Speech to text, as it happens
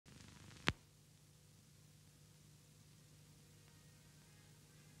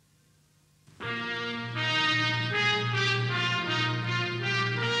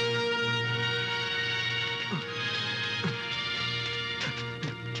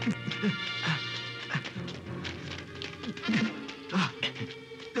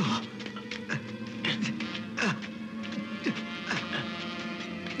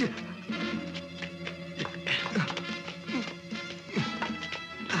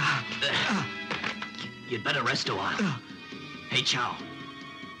You'd better rest a while. Hey, Chow.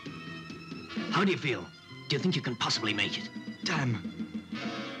 How do you feel? Do you think you can possibly make it? Damn.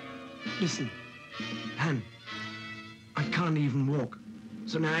 Listen, Han, I can't even walk.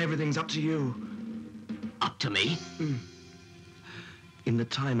 So now everything's up to you. Up to me? In the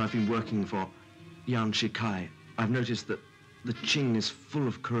time I've been working for Yan Shikai, I've noticed that the Ching is full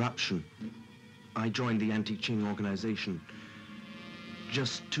of corruption. I joined the anti-Ching organization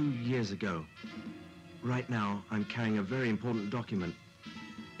just 2 years ago. Right now, I'm carrying a very important document.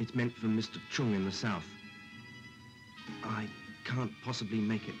 It's meant for Mr. Chung in the south. I can't possibly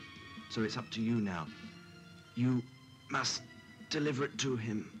make it, so it's up to you now. You must deliver it to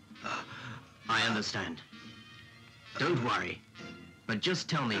him. I understand. Don't worry. But just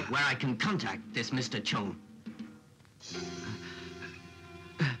tell me where I can contact this Mr. Chung.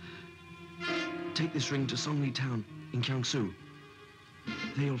 Take this ring to Songli Town in Kiangsu.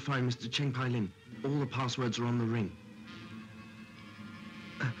 There you'll find Mr. Cheng Pai-lin. All the passwords are on the ring.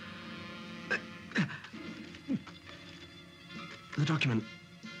 The document.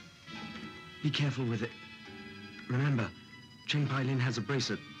 Be careful with it. Remember, Cheng Pai-lin has a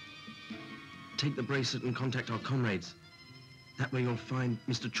bracelet. Take the bracelet and contact our comrades. That way you'll find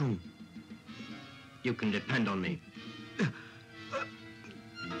Mr. Chung. You can depend on me.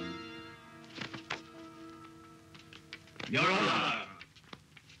 Your Honor!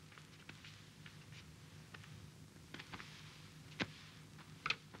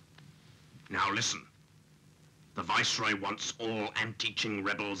 Now listen. The Viceroy wants all anti-Ching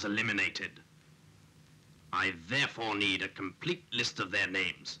rebels eliminated. I therefore need a complete list of their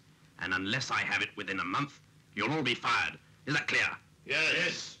names. And unless I have it within a month, you'll all be fired. Is that clear?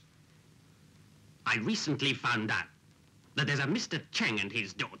 Yes. I recently found out that there's a Mr. Cheng and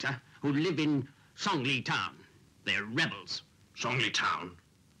his daughter who live in Songli Town. They're rebels. Songli Town?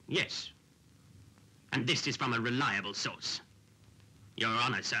 Yes. And this is from a reliable source. Your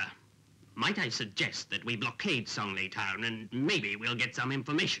Honor, sir, might I suggest that we blockade Songli Town and maybe we'll get some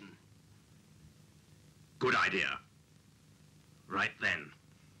information? Good idea. Right then.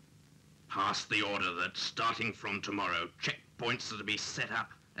 Pass the order that starting from tomorrow, checkpoints are to be set up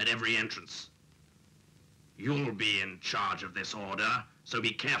at every entrance. You'll be in charge of this order, so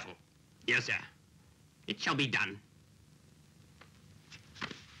be careful. Yes, sir. It shall be done.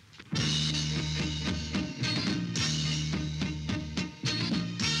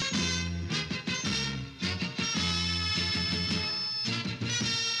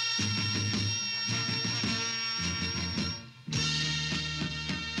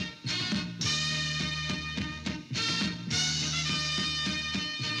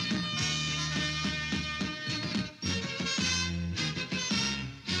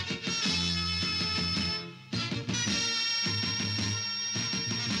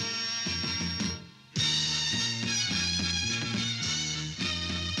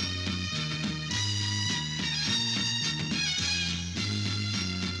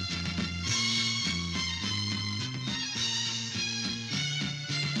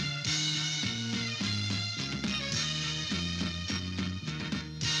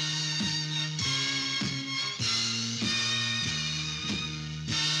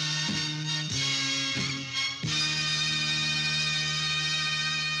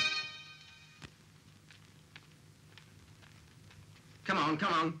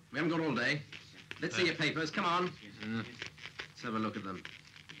 Come on. We haven't got all day. Let's see your papers. Come on. Let's have a look at them.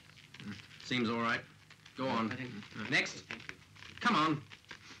 Seems all right. Go on. Next. Come on.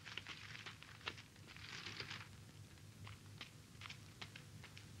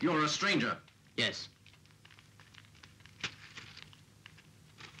 You're a stranger. Yes.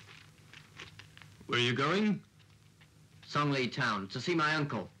 Where are you going? Songli Town, to see my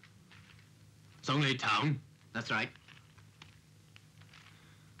uncle. Songli Town? That's right.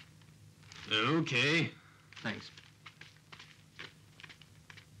 Okay. Thanks.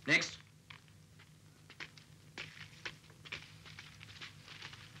 Next.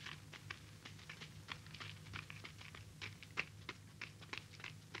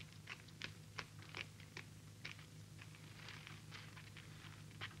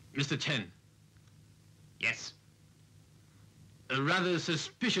 Mr. Chen, Yes. a rather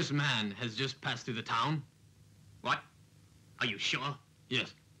suspicious man has just passed through the town. What? Are you sure?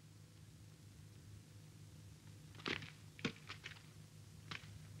 Yes.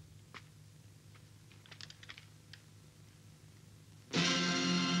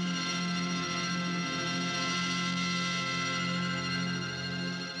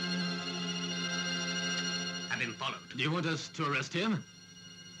 have him followed. Do you want us to arrest him?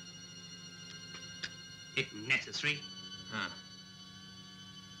 If necessary. Ah.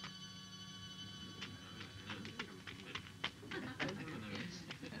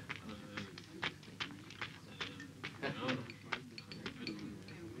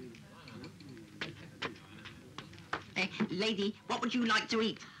 Lady, what would you like to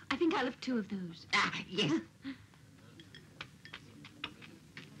eat? I think I'll have 2 of those. Ah, yes.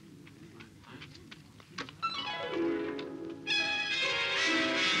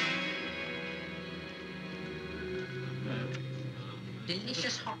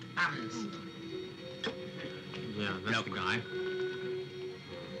 Delicious hot buns. Yeah, that's the guy.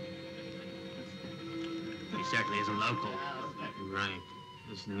 He certainly isn't local. Right.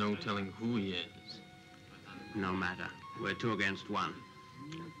 There's no telling who he is. No matter. We're 2 against 1.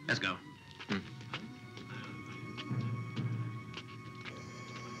 Let's go.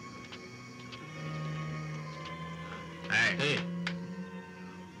 Hey. Hey.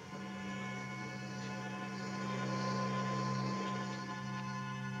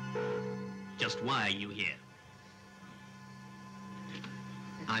 Just why are you here?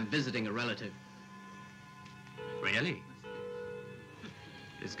 I'm visiting a relative. Really?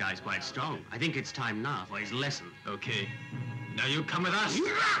 This guy's quite strong. I think it's time now for his lesson. Okay. Now you come with us.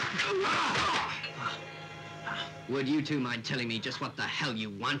 Would you two mind telling me just what the hell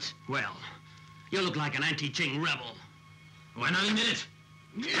you want? Well, you look like an anti-Ching rebel. Why not admit it?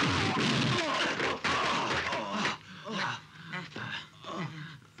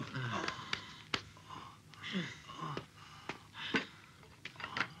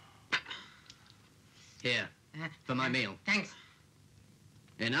 Here, for my meal. Thanks.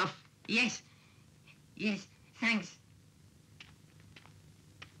 Enough? Yes. Yes, thanks.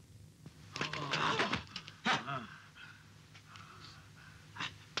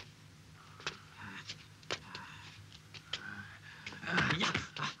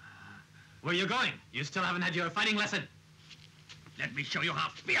 Where are you going? You still haven't had your fighting lesson. Let me show you how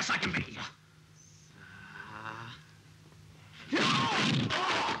fierce I can be.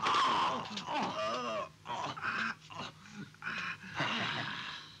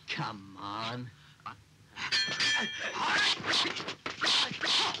 Come on.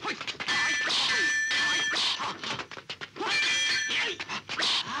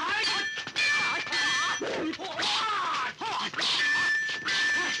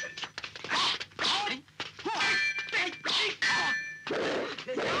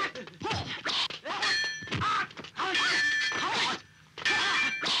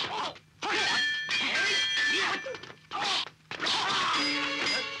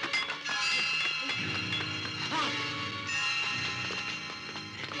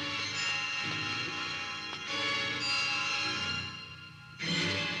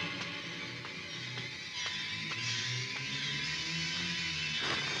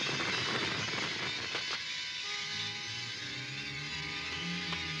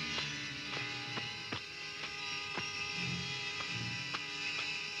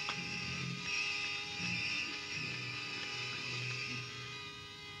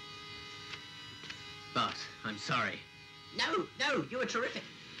 Boss, I'm sorry. No, you were terrific.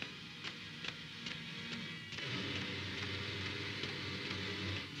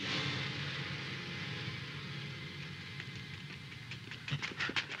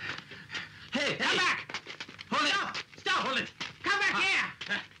 Hey, Come back! Hold it! Stop! Hold it! Come back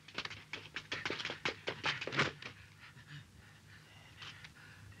here!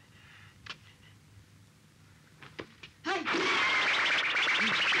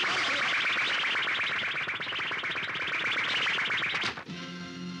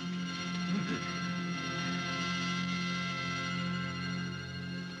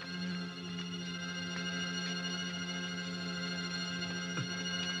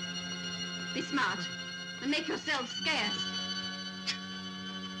 Be smart and make yourselves scarce.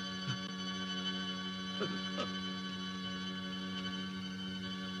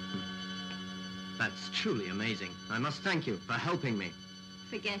 That's truly amazing. I must thank you for helping me.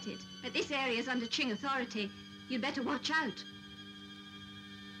 Forget it. But this area is under Ching authority. You'd better watch out.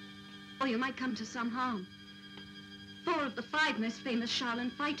 Or you might come to some harm. 4 of the 5 most famous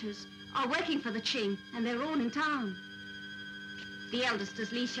Shaolin fighters are working for the Ching, and they're all in town. The eldest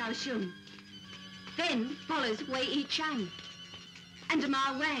is Li Xiaoxun. Then follows Wei Yi-chang and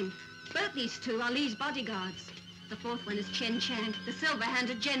Ma Wang. Both these 2 are Li's bodyguards. The 4th one is Chen Chang, the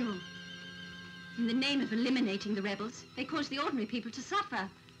silver-handed general. In the name of eliminating the rebels, they cause the ordinary people to suffer.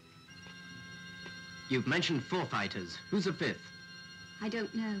 You've mentioned 4 fighters. Who's the 5th? I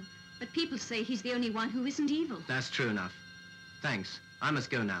don't know, but people say he's the only one who isn't evil. That's true enough. Thanks. I must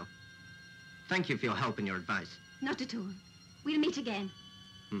go now. Thank you for your help and your advice. Not at all. We'll meet again.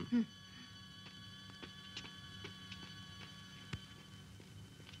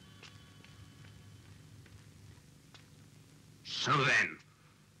 So then,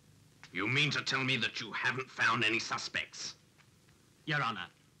 you mean to tell me that you haven't found any suspects? Your Honor,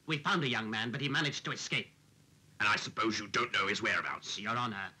 we found a young man, but he managed to escape. And I suppose you don't know his whereabouts? Your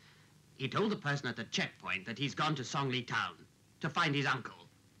Honor, he told the person at the checkpoint that he's gone to Songli Town to find his uncle.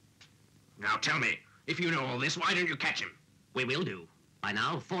 Now tell me, if you know all this, why don't you catch him? We will do. By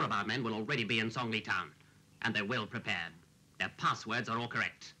now, 4 of our men will already be in Songli Town, and they're well prepared. Their passwords are all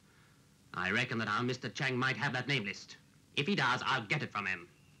correct. I reckon that our Mr. Chang might have that name list. If he does, I'll get it from him.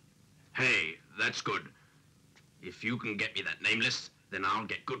 Hey, that's good. If you can get me that name list, then I'll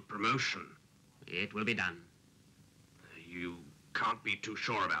get good promotion. It will be done. You can't be too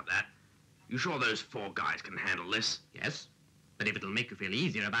sure about that. You sure those 4 guys can handle this? Yes, but if it'll make you feel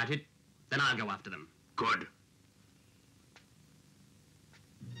easier about it, then I'll go after them. Good.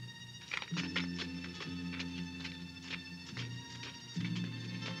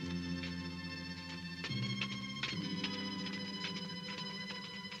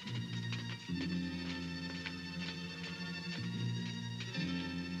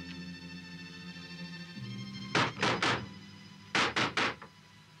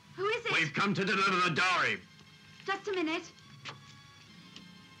 Who is it? We've come to deliver the dowry. Just a minute.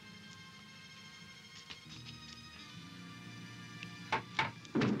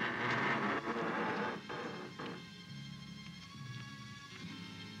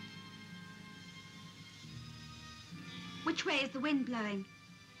 Which way is the wind blowing?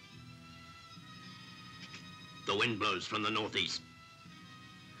 The wind blows from the northeast.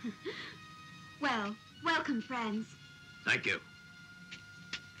 Well, welcome, friends. Thank you.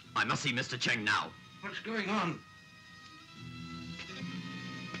 I must see Mr. Cheng now. What's going on?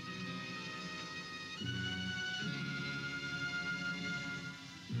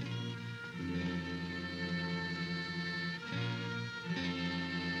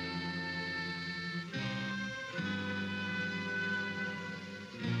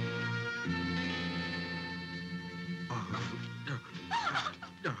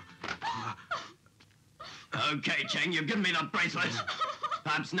 Okay, Ching, you've given me the bracelet.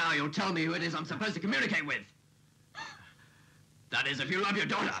 Perhaps now you'll tell me who it is I'm supposed to communicate with. That is, if you love your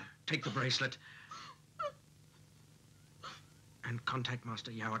daughter. Take the bracelet. And contact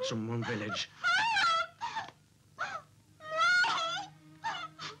Master Yao at Sungwon village.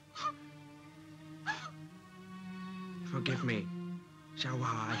 Forgive me. Xiaohua,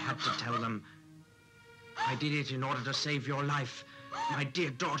 I had to tell them. I did it in order to save your life, my dear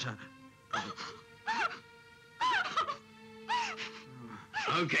daughter.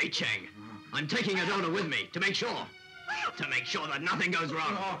 Okay, Cheng. I'm taking your daughter with me to make sure. To make sure that nothing goes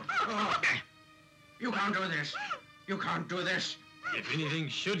wrong. You can't do this. You can't do this. If anything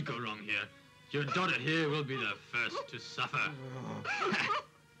should go wrong here, your daughter here will be the first to suffer.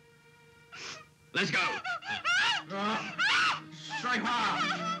 Let's go.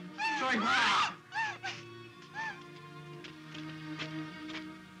 Si-Hyeon! Si-Hyeon!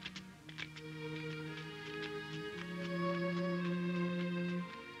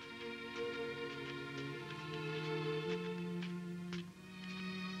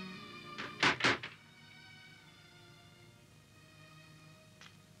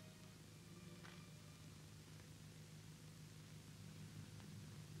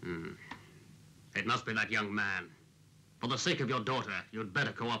 It must be that young man. For the sake of your daughter, you'd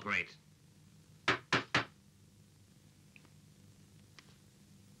better cooperate.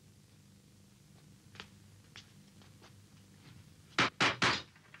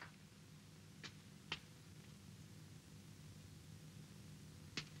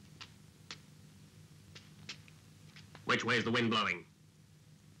 Which way is the wind blowing?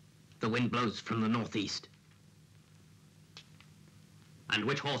 The wind blows from the northeast. And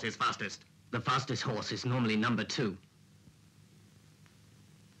which horse is fastest? The fastest horse is normally number 2.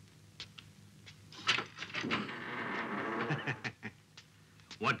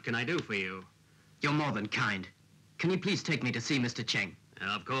 What can I do for you? You're more than kind. Can you please take me to see Mr. Cheng?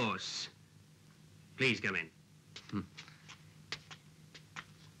 Of course. Please come in.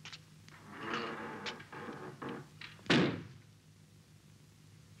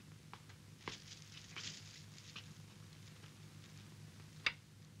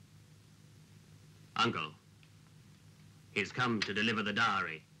 Uncle, he's come to deliver the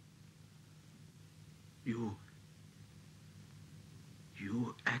dowry. You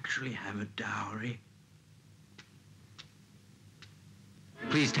actually have a dowry?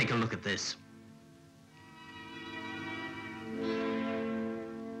 Please take a look at this.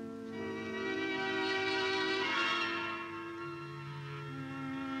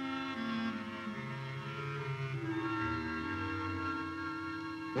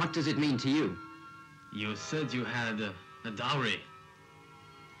 What does it mean to you? You said you had a dowry.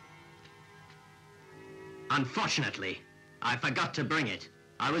 Unfortunately, I forgot to bring it.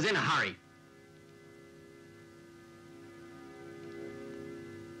 I was in a hurry.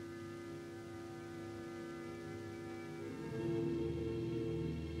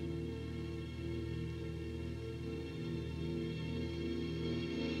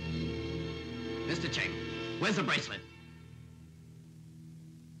 Mr. Ching, where's the bracelet?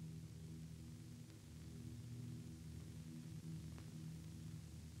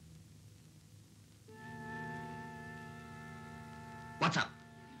 What's up?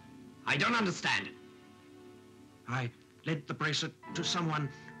 I don't understand. I lent the bracelet to someone.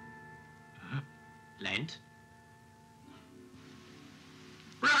 Lent?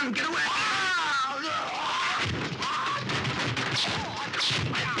 Run, get away!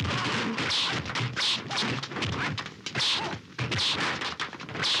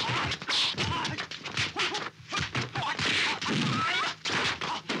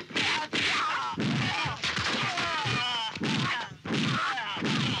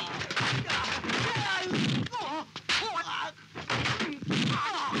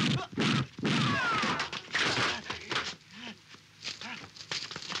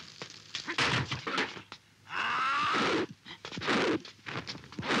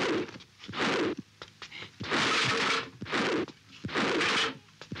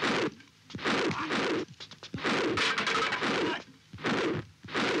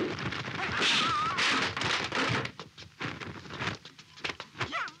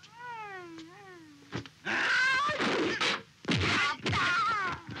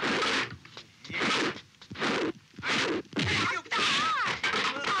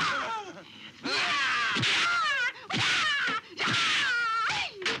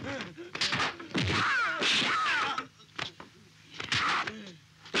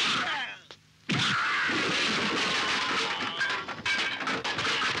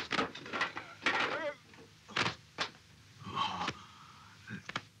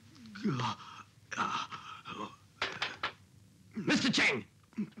 Mr. Ching!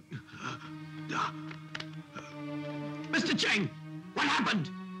 Mr. Ching! What happened?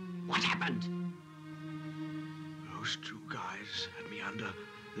 What happened? Those two guys had me under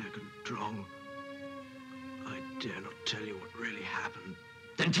their control. I dare not tell you what really happened.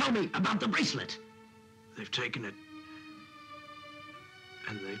 Then tell me about the bracelet. They've taken it.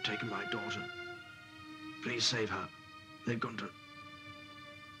 And they've taken my daughter. Please save her. They've gone to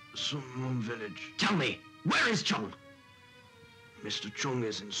Sunmun village. Tell me, where is Chung? Mr. Chung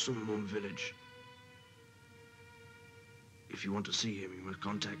is in Sunmun village. If you want to see him, you must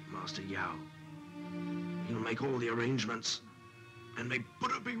contact Master Yao. He'll make all the arrangements, and may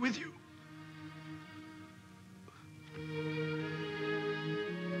Buddha be with you.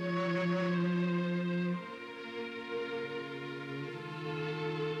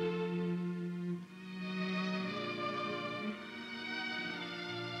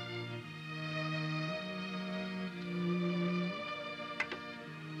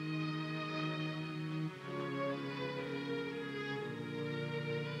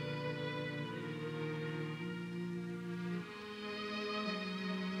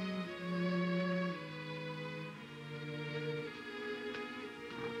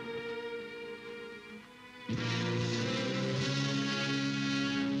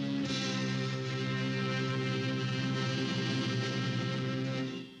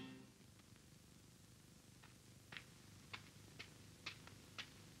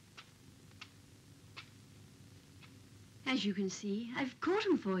 As you can see, I've caught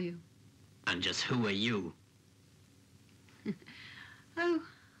him for you. And just who are you? Oh,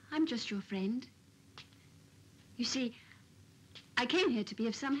 I'm just your friend. You see, I came here to be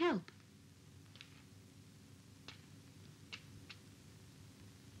of some help.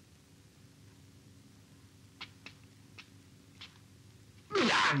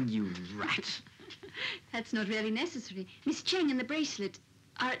 Ah, you rat. That's not really necessary. Miss Ching and the bracelet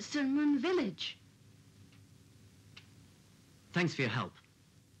are at Sunmun village. Thanks for your help.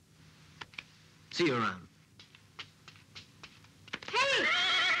 See you around. Hey!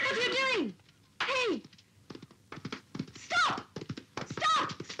 What are you doing? Hey! Stop!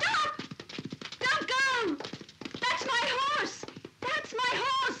 Stop! Stop! Don't go! That's my horse! That's my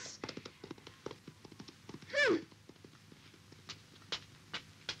horse!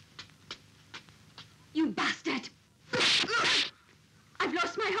 You bastard! I've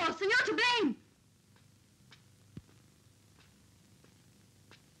lost my horse and you're to blame!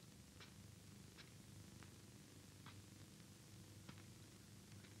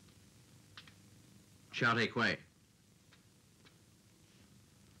 Shall take way.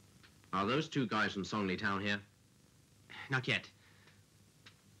 Are those two guys from Songley Town here? Not yet.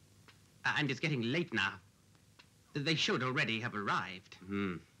 And it's getting late now. They should already have arrived.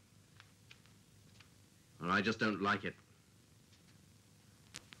 Well, I just don't like it.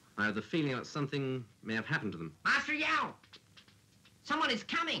 I have the feeling that something may have happened to them. Master Yao! Someone is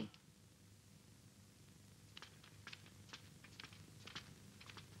coming!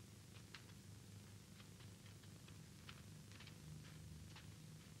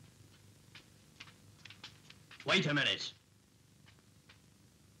 Wait a minute.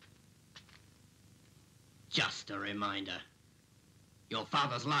 Just a reminder. Your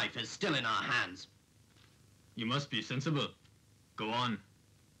father's life is still in our hands. You must be sensible. Go on.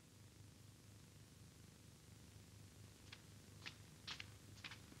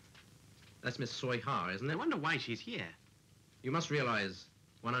 That's Miss Si-Hyeon, isn't I it? wonder why she's here. You must realize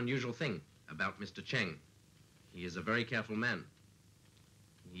one unusual thing about Mr. Cheng. He is a very careful man.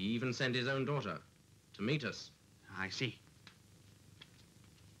 He even sent his own daughter to meet us. I see.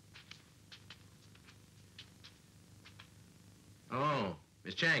 Oh,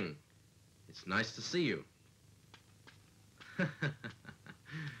 Miss Cheng, it's nice to see you. I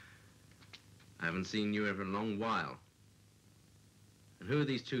haven't seen you for a long while. And who are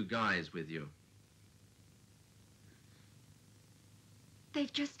these two guys with you?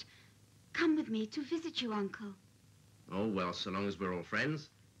 They've just come with me to visit you, Uncle. Oh, well, so long as we're all friends.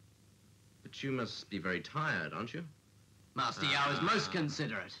 But you must be very tired, aren't you? Master Yao is most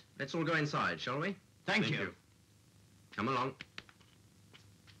considerate. Let's all go inside, shall we? Thank you. Come along.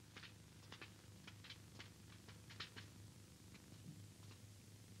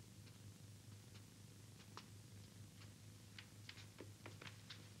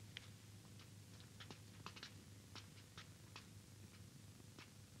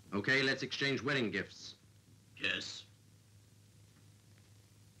 Okay, let's exchange wedding gifts. Yes.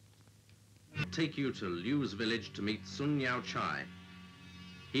 I'll take you to Liu's village to meet Sun Yao Chai.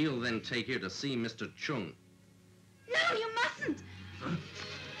 He'll then take you to see Mr. Chung. No, you mustn't!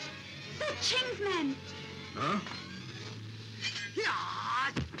 They're Ching's men! Huh?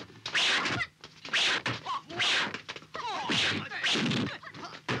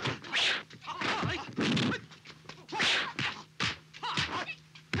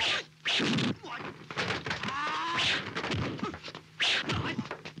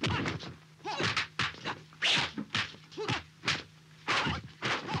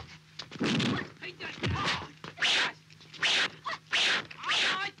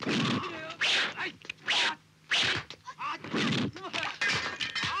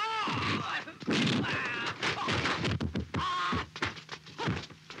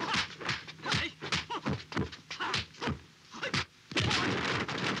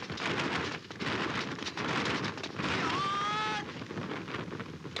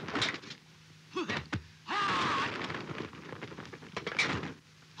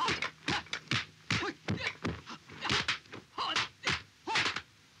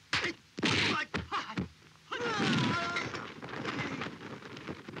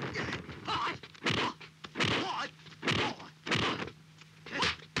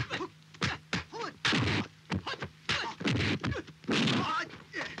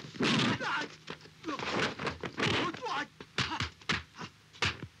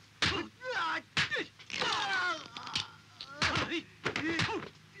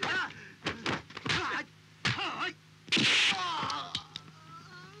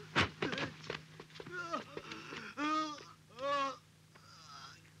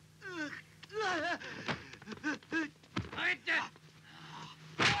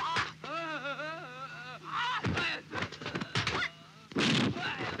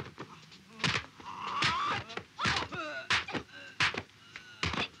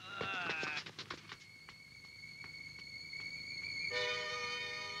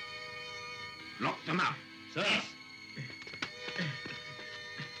 Lock them up. Sir.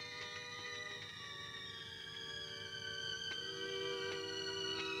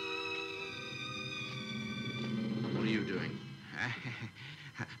 What are you doing?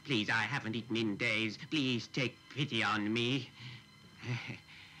 Please, I haven't eaten in days. Please take pity on me.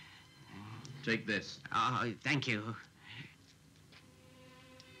 Take this. Oh, thank you.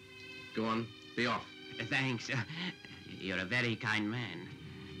 Go on, be off. Thanks. You're a very kind man.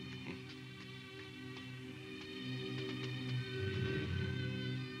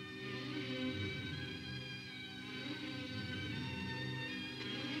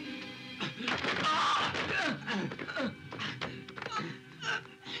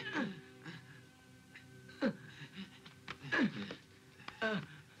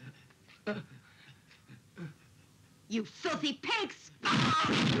 You filthy pigs!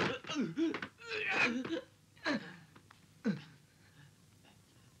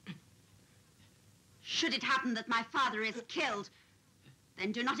 happen that my father is killed,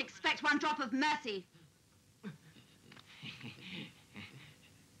 then do not expect one drop of mercy.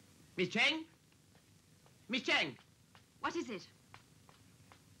 Miss Chang? Miss Chang! What is it?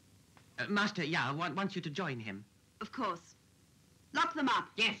 Master Yao wants you to join him. Of course. Lock them up.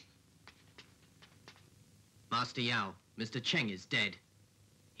 Yes. Master Yao, Mr. Cheng is dead.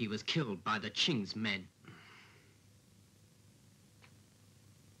 He was killed by the Ching's men.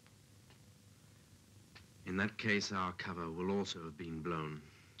 In that case, our cover will also have been blown.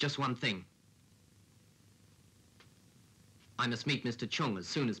 Just one thing. I must meet Mr. Chung as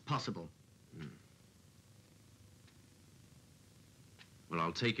soon as possible. Well,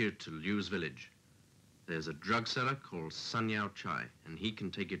 I'll take you to Liu's village. There's a drug seller called Sun Yao Chai, and he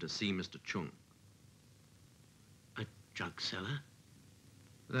can take you to see Mr. Chung. A drug seller?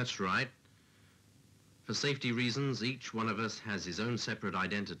 That's right. For safety reasons, each one of us has his own separate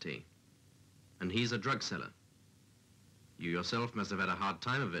identity. And he's a drug seller. You yourself must have had a hard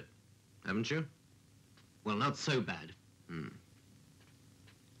time of it, haven't you? Well, not so bad.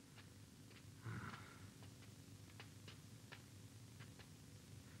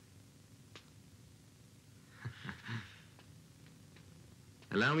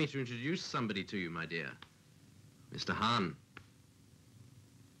 Allow me to introduce somebody to you, my dear. Mr. Han.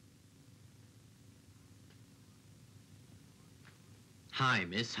 Hi,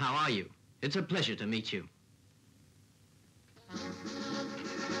 miss. How are you? It's a pleasure to meet you.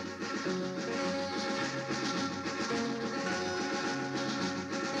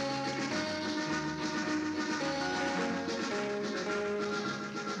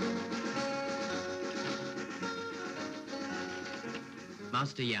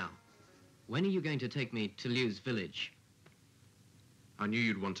 Master Yao, when are you going to take me to Liu's village? I knew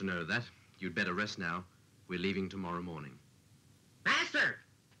you'd want to know that. You'd better rest now. We're leaving tomorrow morning. Master!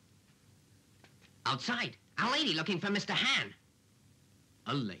 Outside, a lady looking for Mr. Han.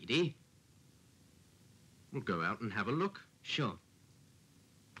 A lady? We'll go out and have a look. Sure.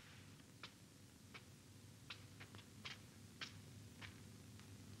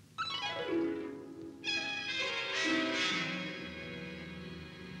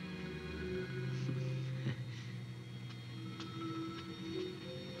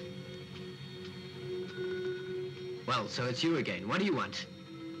 Well, so it's you again. What do you want?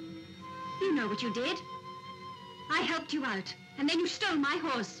 You know what you did. I helped you out, and then you stole my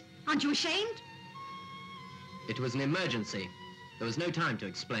horse. Aren't you ashamed? It was an emergency. There was no time to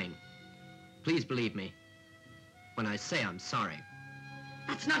explain. Please believe me when I say I'm sorry.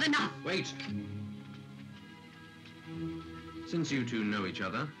 That's not enough. Wait. Since you two know each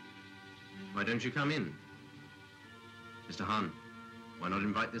other, why don't you come in? Mr. Han, why not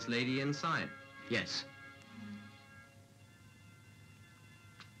invite this lady inside? Yes.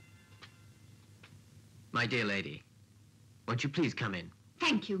 My dear lady, won't you please come in?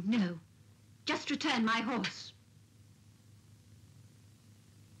 Thank you, no. Just return my horse.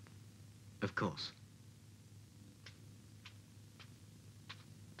 Of course.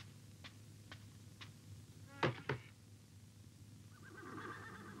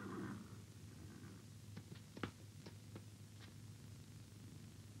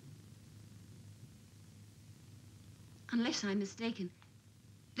 Unless I'm mistaken,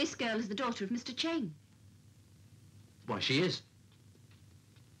 this girl is the daughter of Mr. Ching. Why, she is.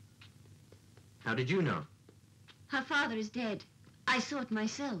 How did you know? Her father is dead. I saw it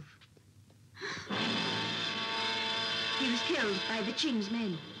myself. He was killed by the Ching's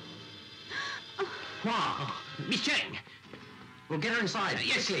men. Wow, Miss Chang! We'll get her inside.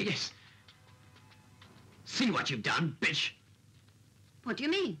 Yes, please. Yes. See what you've done, bitch. What do you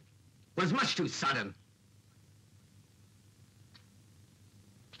mean? Was much too sudden.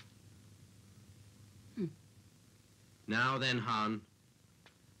 Now then, Han,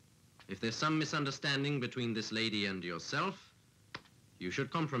 if there's some misunderstanding between this lady and yourself, you should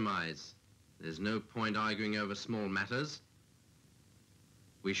compromise. There's no point arguing over small matters.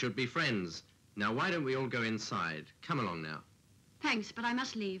 We should be friends. Now, why don't we all go inside? Come along now. Thanks, but I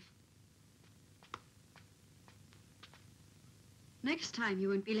must leave. Next time you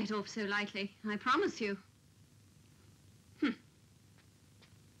won't be let off so lightly, I promise you.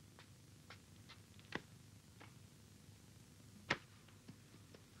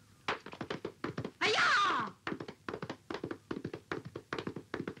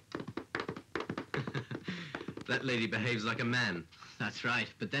 That lady behaves like a man. That's right,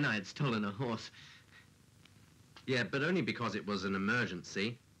 but then I had stolen a horse. Yeah, but only because it was an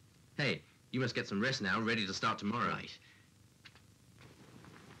emergency. Hey, you must get some rest now, ready to start tomorrow. Right.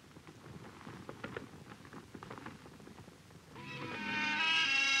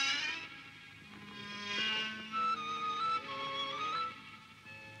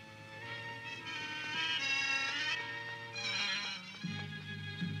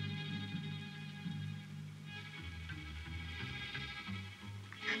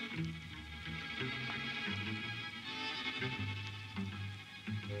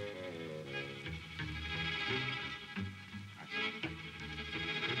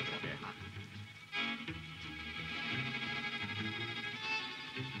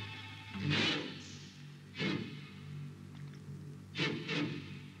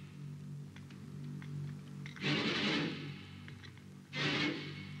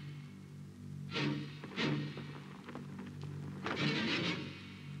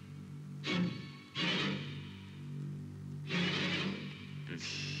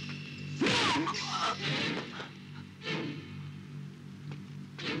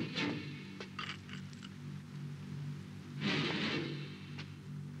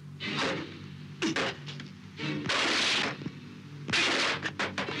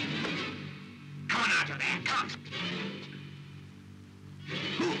 Come on out of there, come on.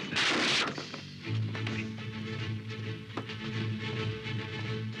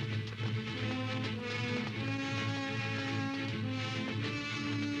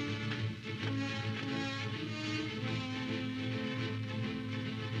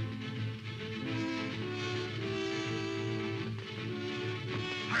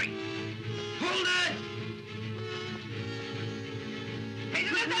 Hurry! Hold it!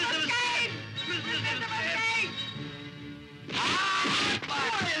 He's a Mr. Escape! Mr. Escape!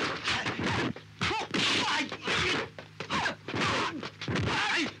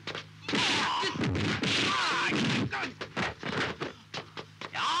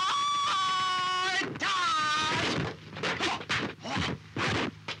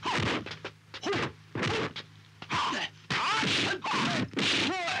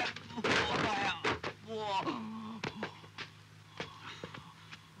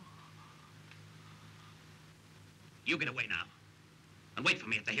 You get away now. And wait for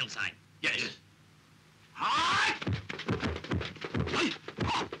me at the hillside. Yes.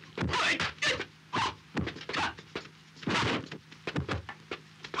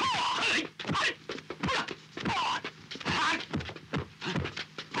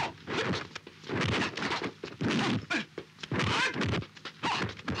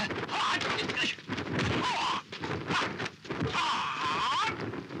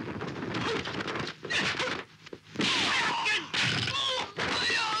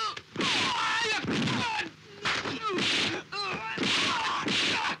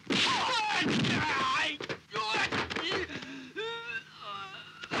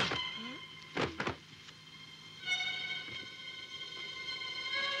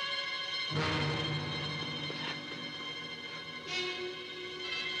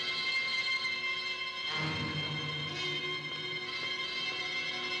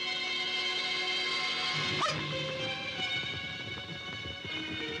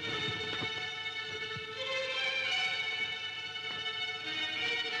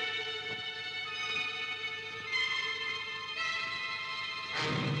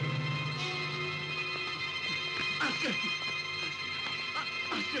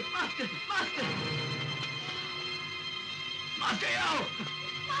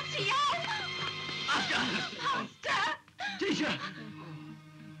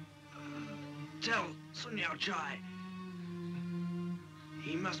 Tell Si-Hyeon.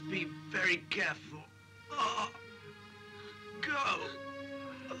 He must be very careful. Go.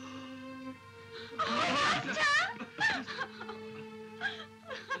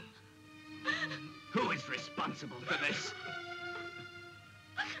 Who is responsible for this?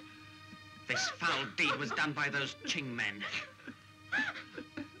 This foul deed was done by those Ching men.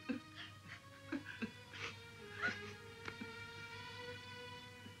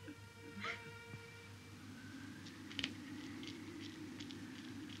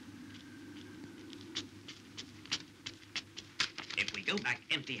 If we go back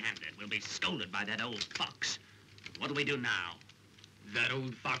empty-handed, we'll be scolded by that old fox. What do we do now? That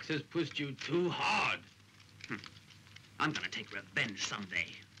old fox has pushed you too hard. I'm gonna take revenge someday.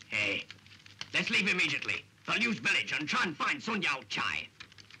 Hey, let's leave immediately. The Liu's village and try and find Si-Hyeon.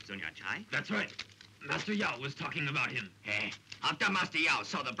 Si-Hyeon? That's right. Master Yao was talking about him. Hey, after Master Yao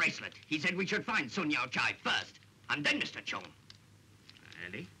saw the bracelet, he said we should find Si-Hyeon first, and then Mr. Chung.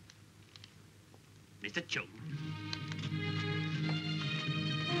 Really? Mr. Chiu?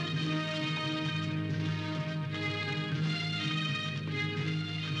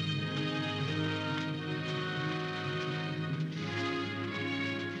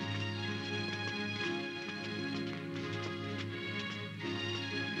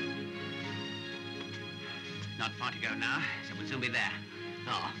 Not far to go now, so we'll soon be there.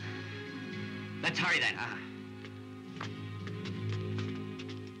 Oh. Let's hurry then.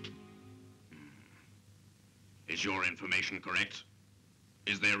 Is your information correct?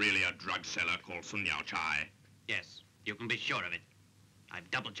 Is there really a drug seller called Si-Hyeon? Yes, you can be sure of it. I've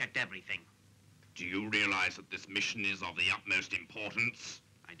double-checked everything. Do you realize that this mission is of the utmost importance?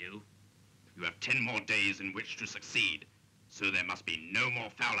 I do. You have 10 more days in which to succeed, so there must be no more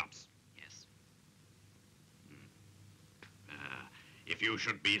foul-ups. Yes. If you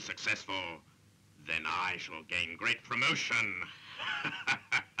should be successful, then I shall gain great promotion.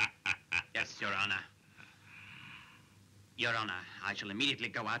 Yes, Your Honor. Your Honor, I shall immediately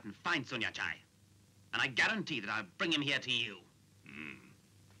go out and find Si-Hyeon. And I guarantee that I'll bring him here to you.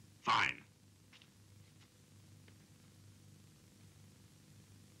 Fine.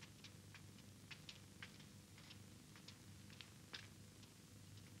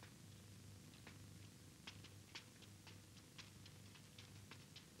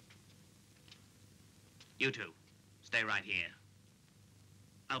 You two, stay right here.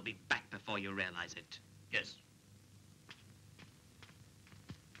 I'll be back before you realize it. Yes.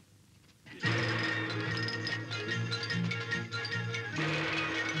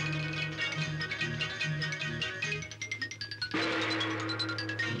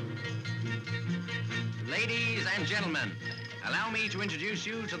 Ladies and gentlemen, allow me to introduce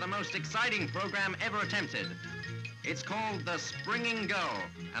you to the most exciting program ever attempted. It's called The Springing Girl,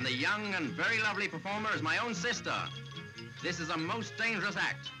 and the young and very lovely performer is my own sister. This is a most dangerous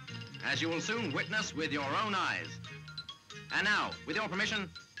act, as you will soon witness with your own eyes. And now, with your permission,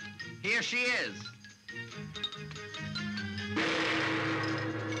 here she is.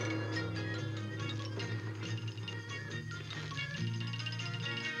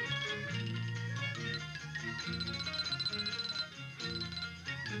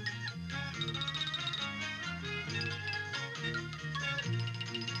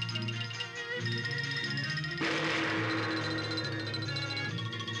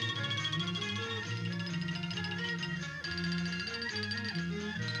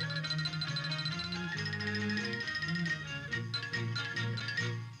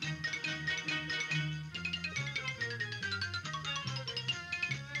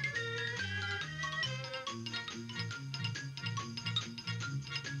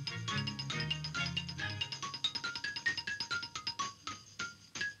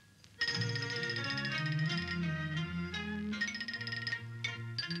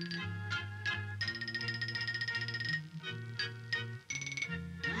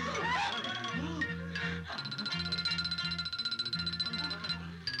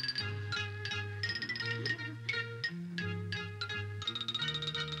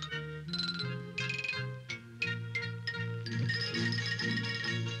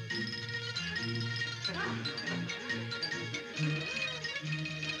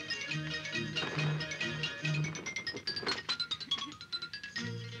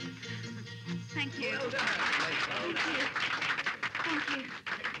 Thank you. Thank you. Thank you.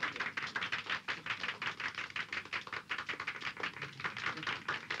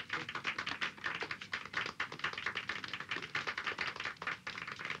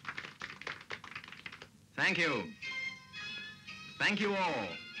 Thank you. Thank you all.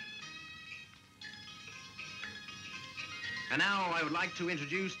 And now I would like to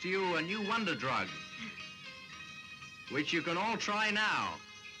introduce to you a new wonder drug, which you can all try now.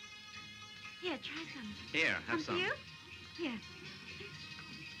 Here, try some. Here, have One some. for you? Here.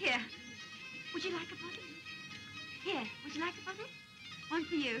 Here. Would you like a bottle? Here. Would you like a bottle? One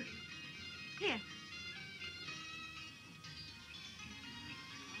for you. Here.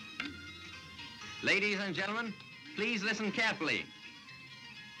 Ladies and gentlemen, please listen carefully.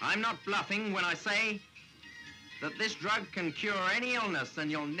 I'm not bluffing when I say that this drug can cure any illness and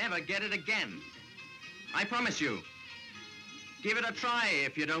you'll never get it again. I promise you. Give it a try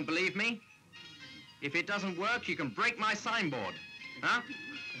if you don't believe me. If it doesn't work, you can break my signboard. Huh?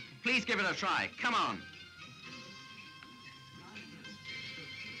 Please give it a try. Come on.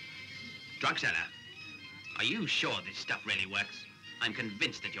 Drug seller, are you sure this stuff really works? I'm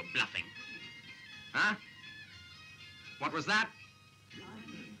convinced that you're bluffing. Huh? What was that?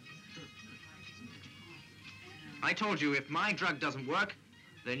 I told you, if my drug doesn't work,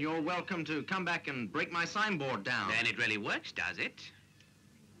 then you're welcome to come back and break my signboard down. Then it really works, does it?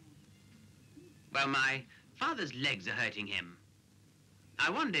 Well, my father's legs are hurting him. I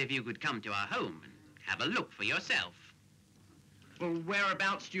wonder if you could come to our home and have a look for yourself. Well,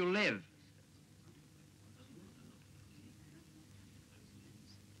 whereabouts do you live?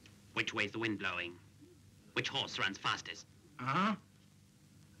 Which way's the wind blowing? Which horse runs fastest? Huh?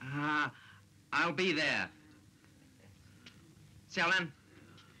 I'll be there. Si-Hyeon,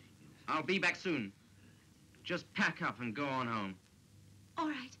 I'll be back soon. Just pack up and go on home. All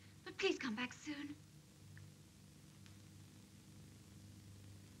right, but please come back soon.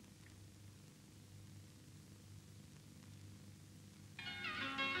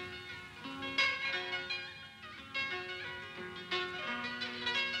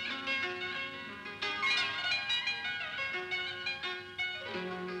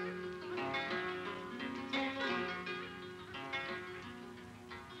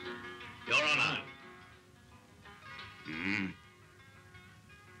 Your Honor.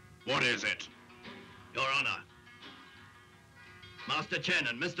 What is it? Your Honor, Master Chen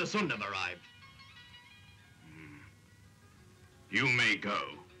and Mr. Sun have arrived. You may go.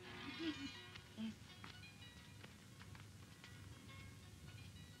 Yes.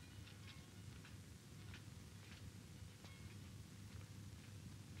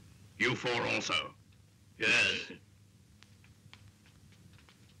 You four also. Yes.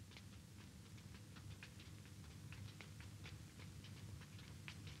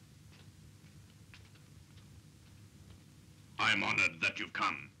 I'm honored that you've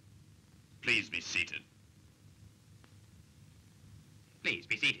come. Please be seated. Please,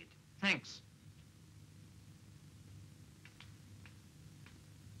 be seated. Thanks.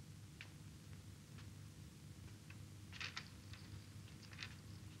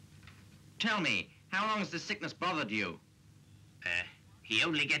 Tell me, how long has this sickness bothered you? He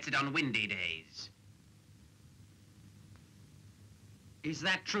only gets it on windy days. Is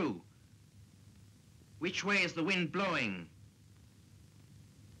that true? Which way is the wind blowing?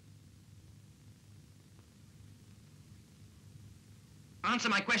 Answer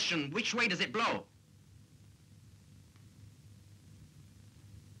my question. Which way does it blow?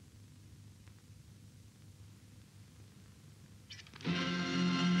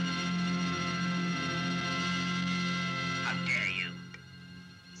 How dare you?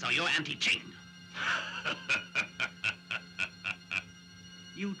 So you're anti-Ching?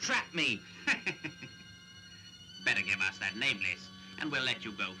 You trapped me. Better give us that name list, and we'll let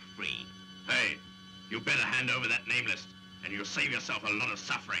you go free. Hey, you better hand over that name list, and you'll save yourself a lot of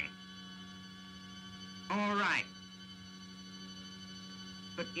suffering. All right.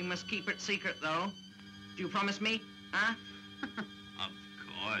 But you must keep it secret, though. Do you promise me? Huh? Of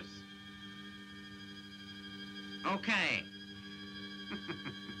course. Okay.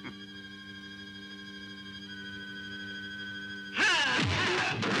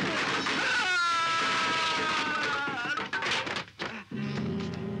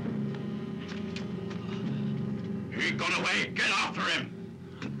 He got away. Get after him.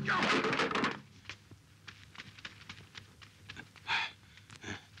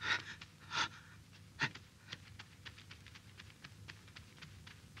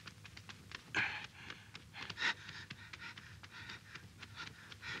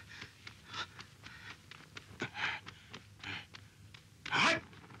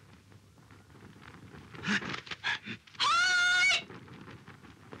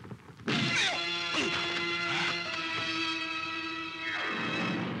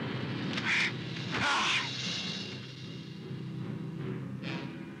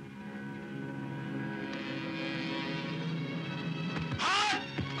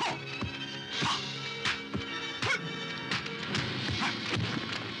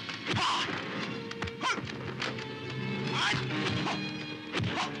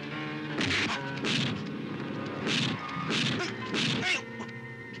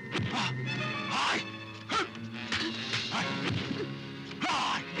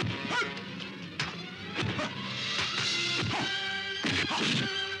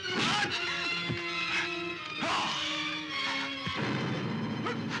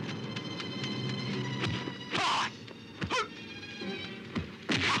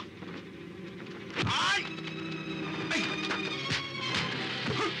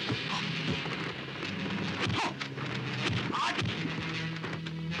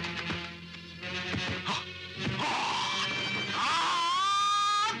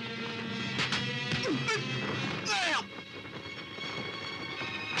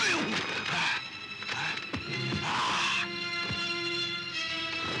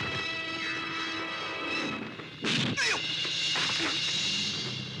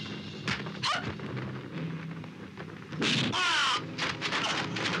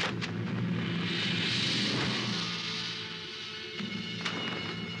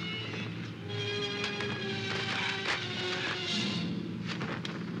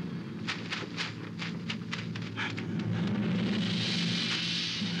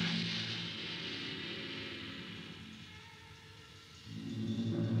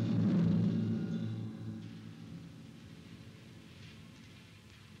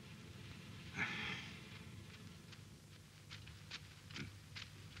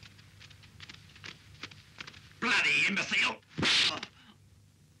 Bloody imbecile!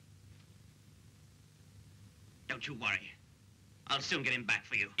 Don't you worry. I'll soon get him back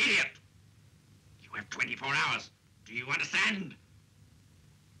for you. Idiot! You have 24 hours. Do you understand?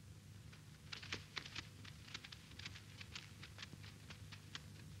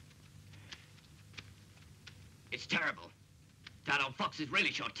 It's terrible. That old fox is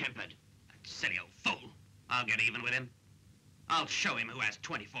really short-tempered. That silly old fool. I'll get even with him. I'll show him who has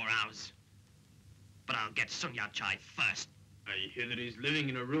 24 hours. But I'll get Sun Yat-chai first. I hear that he's living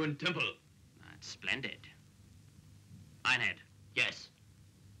in a ruined temple. That's splendid. Ironhead, Yes,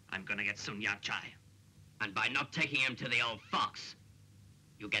 I'm gonna get Sun Yat-chai. and by not taking him to the old fox,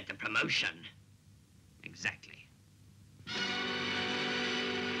 you get the promotion. Exactly.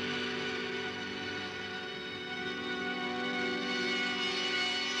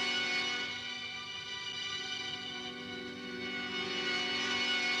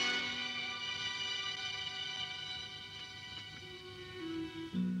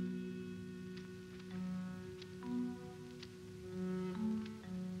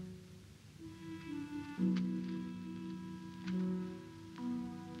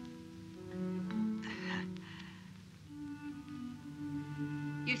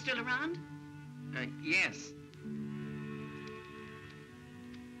 You still around? Yes.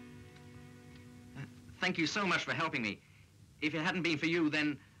 Thank you so much for helping me. If it hadn't been for you,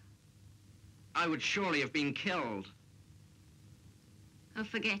 then I would surely have been killed. Oh,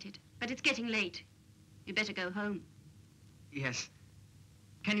 forget it. But it's getting late. You'd better go home. Yes.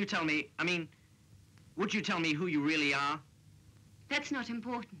 Can you tell me, would you tell me who you really are? That's not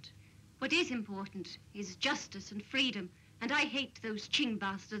important. What is important is justice and freedom, and I hate those Ching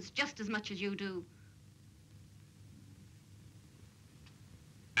bastards just as much as you do.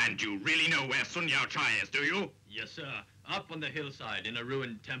 And you really know where Si-Hyeon is, do you? Yes, sir. Up on the hillside in a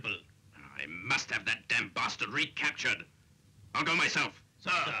ruined temple. I must have that damn bastard recaptured. I'll go myself.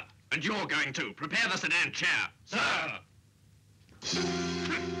 Sir. And you're going too. Prepare the sedan chair. Sir. Speak,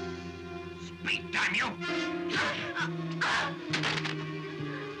 damn you!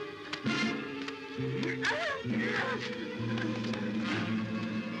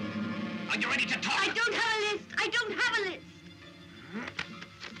 Are you ready to talk? I don't have a list. I don't have a list.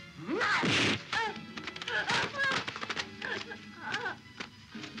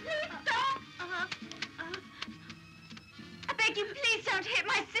 Stop! I beg you, please don't hit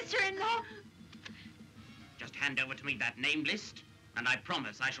my sister-in-law. Just hand over to me that name list, and I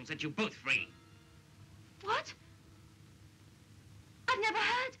promise I shall set you both free. What? I've never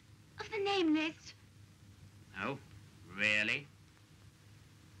heard of the name list. No? Really?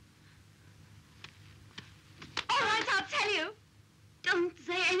 All right, I'll tell you. Don't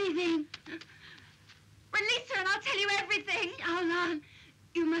say anything. Release her and I'll tell you everything. Xiao-Lan,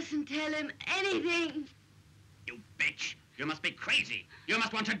 you mustn't tell him anything. You bitch! You must be crazy! You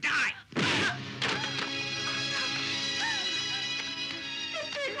must want to die!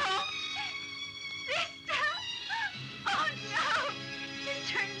 Sister-in-law! Sister! Oh, no!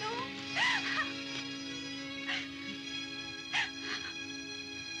 Sister, no!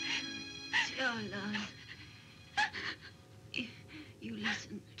 Xiao-Lan, you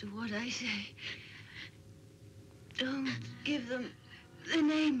listen to what I say. Don't give them the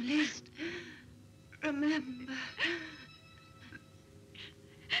name list. Remember.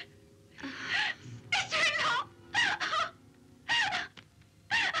 Sister-in-law!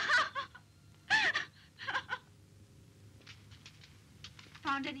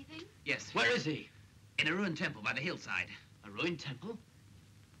 Found anything? Yes. Where is he? In a ruined temple by the hillside. A ruined temple?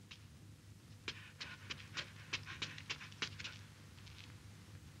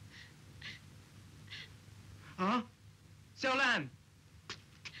 Huh? Xiao-Lan!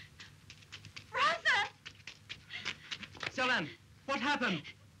 Brother! Xiao-Lan, what happened?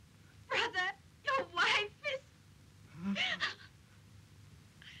 Brother, your wife is...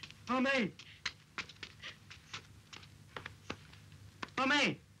 Armee!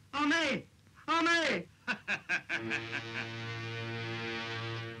 Armee! Armee! Armee!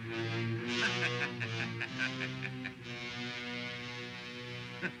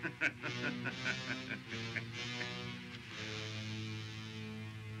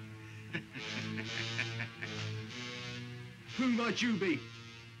 Who might you be?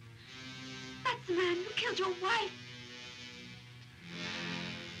 That's the man who killed your wife.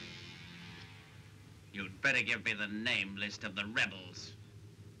 You'd better give me the name list of the rebels.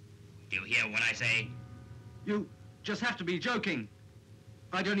 Do you hear what I say? You just have to be joking.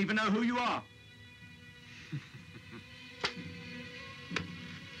 I don't even know who you are.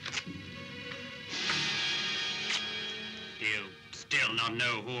 Do you still not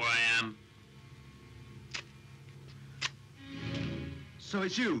know who I am? So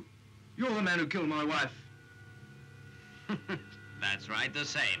it's you. You're the man who killed my wife. That's right, the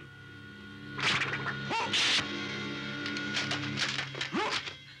same.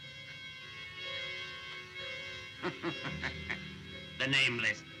 The name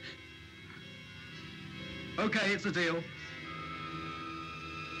list. Okay, it's a deal.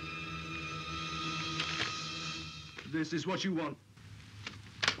 This is what you want.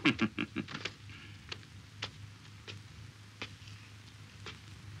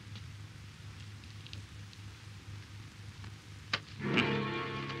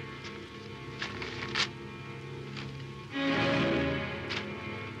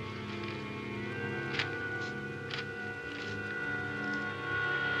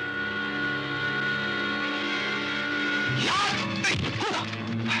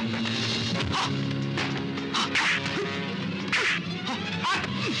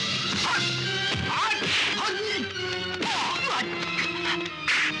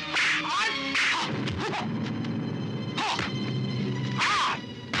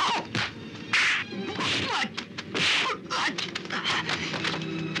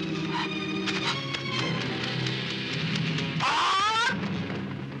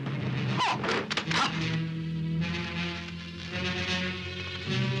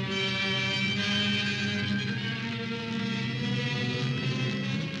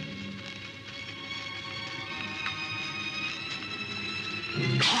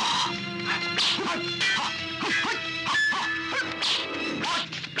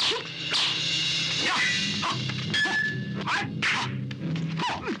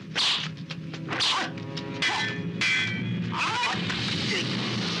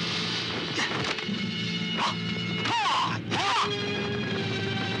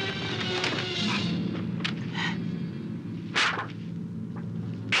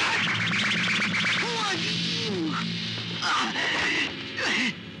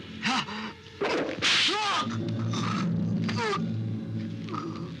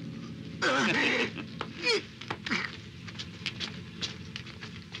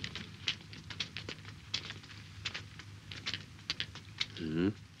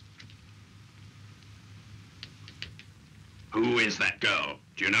 Who is that girl?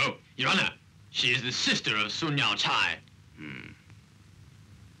 Do you know? Your Honor, she is the sister of Sun Yao Chai.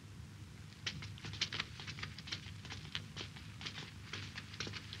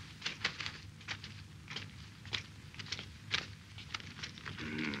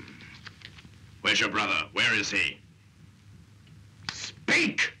 Where's your brother? Where is he?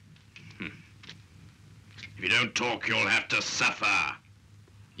 Speak! If you don't talk, you'll have to suffer.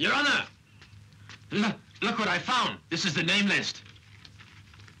 Your Honor! Look what I found. This is the name list.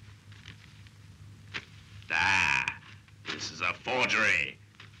 Ah, this is a forgery.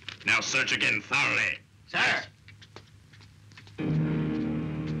 Now search again thoroughly. Sir!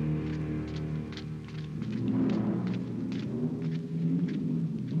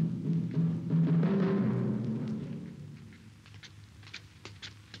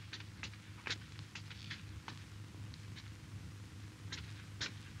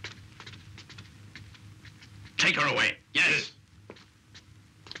 Take her away. Yes.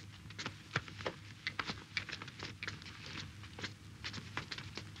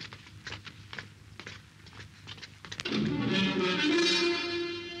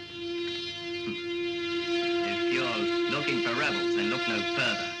 If you're looking for rebels, then look no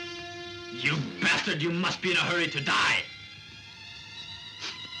further. You bastard, you must be in a hurry to die.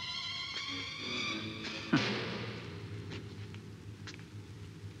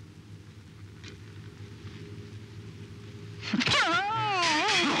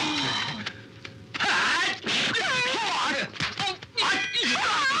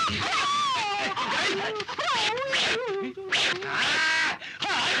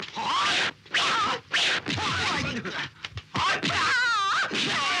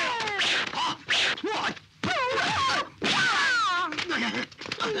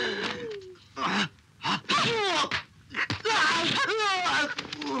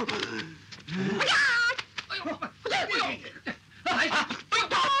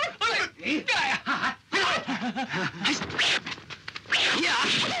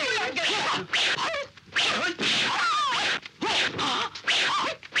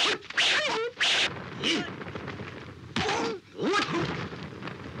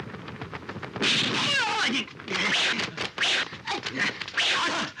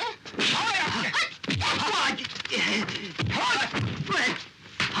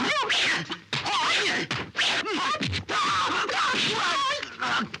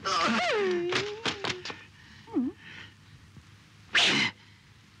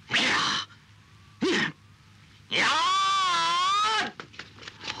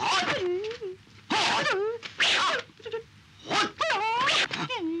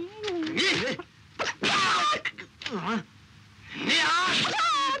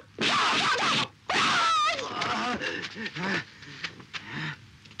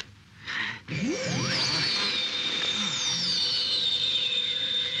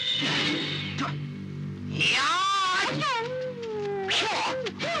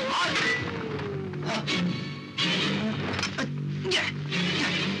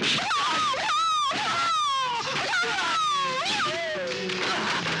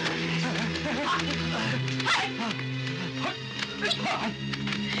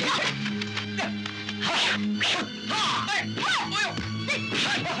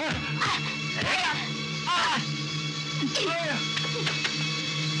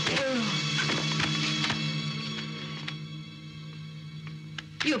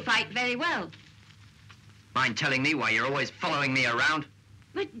 You fight very well. Mind telling me why you're always following me around?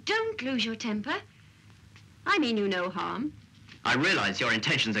 But don't lose your temper. I mean you no harm. I realize your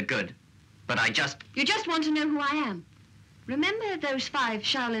intentions are good, but You just want to know who I am. Remember those 5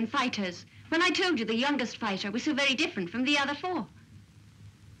 Shaolin fighters, when I told you the youngest fighter was so very different from the other 4?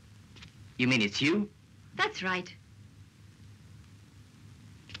 You mean it's you? That's right.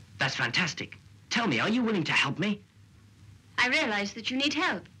 That's fantastic. Tell me, are you willing to help me? I realize that you need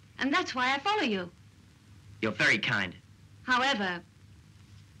help, and that's why I follow you. You're very kind. However,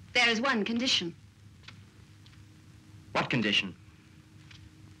 There is one condition. What condition?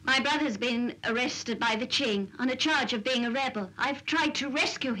 My brother's been arrested by the Ching on a charge of being a rebel. I've tried to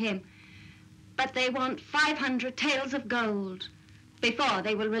rescue him, but they want 500 taels of gold before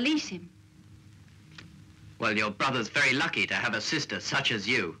they will release him. Well, your brother's very lucky to have a sister such as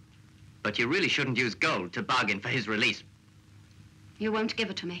you. But you really shouldn't use gold to bargain for his release. You won't give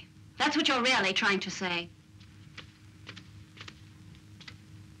it to me. That's what you're really trying to say.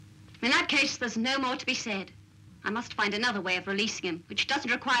 In that case, there's no more to be said. I must find another way of releasing him, which doesn't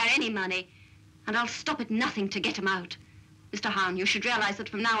require any money, and I'll stop at nothing to get him out. Mr. Hyeon, you should realize that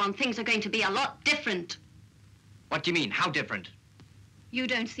from now on, things are going to be a lot different. What do you mean? How different? You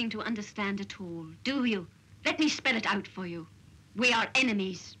don't seem to understand at all, do you? Let me spell it out for you. We are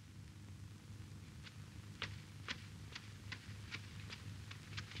enemies.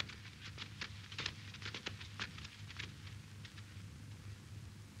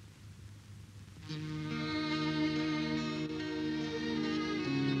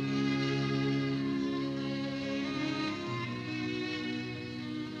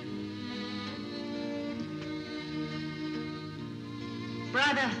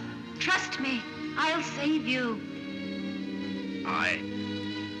 Brother, trust me. I'll save you.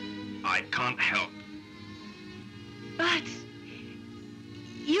 I can't help. But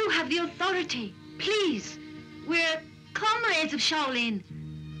you have the authority. Please. We're comrades of Shaolin.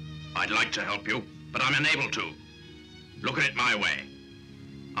 I'd like to help you, but I'm unable to. Look at it my way.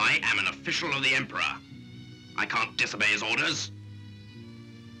 I am an official of the Emperor. I can't disobey his orders.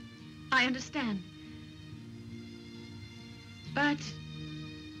 I understand. But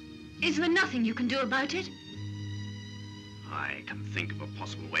is there nothing you can do about it? I can think of a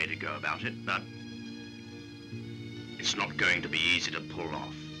possible way to go about it, but it's not going to be easy to pull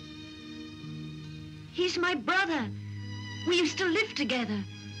off. He's my brother. We used to live together.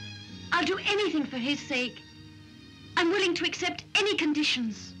 I'll do anything for his sake. I'm willing to accept any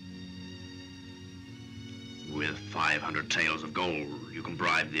conditions. With 500 taels of gold, you can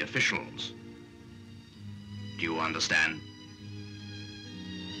bribe the officials. Do you understand?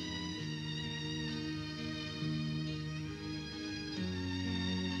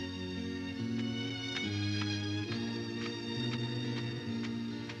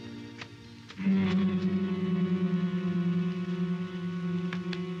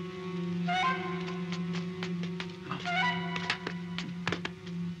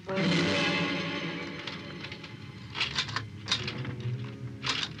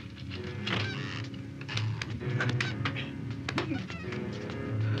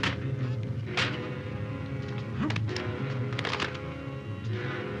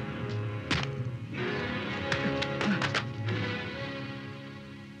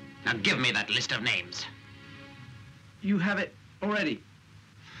 Now give me that list of names. You have it already.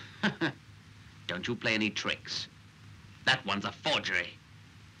 Don't you play any tricks. That one's a forgery.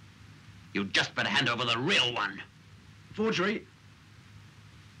 You'd just better hand over the real one. Forgery?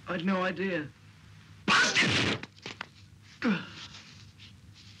 I'd no idea. Bastard!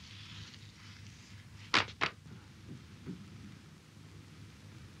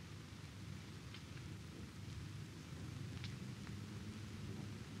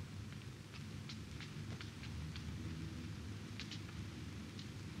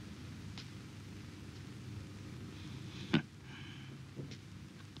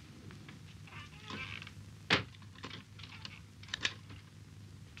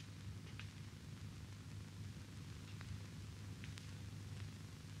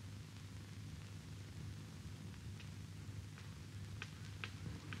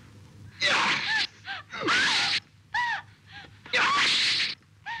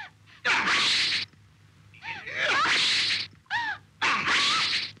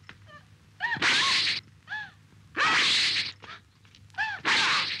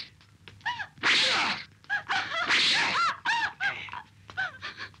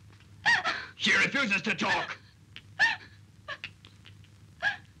 She refuses to talk.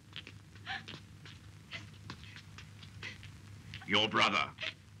 Your brother.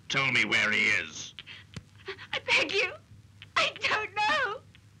 Tell me where he is. I beg you. I don't know.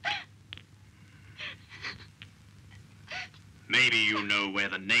 Maybe you know where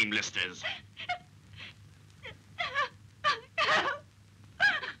the name list is.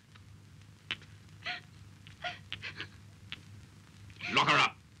 Lock her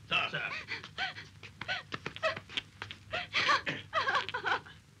up. Sir.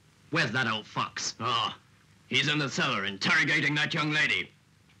 Where's that old fox? Ah, he's in the cellar interrogating that young lady.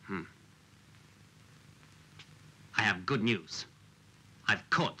 I have good news. I've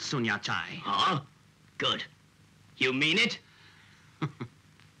caught Sun Ya Chai. Ah, good. You mean it?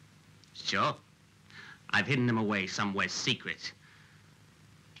 Sure. I've hidden him away somewhere secret.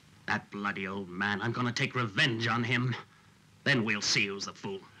 That bloody old man, I'm gonna take revenge on him. Then we'll see who's the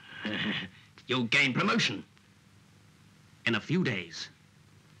fool. You'll gain promotion. In a few days,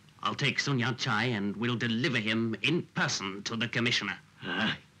 I'll take Sun Yao Chai and we'll deliver him in person to the commissioner.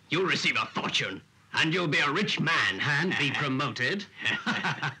 You'll receive a fortune, and you'll be a rich man. And be promoted.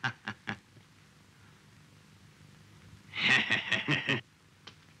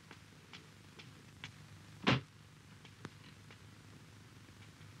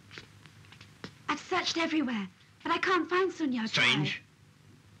 I've searched everywhere, but I can't find Sun Yao Chai. Strange.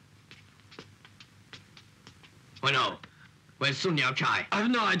 Well, no. Where's Sun Yao Chai? I've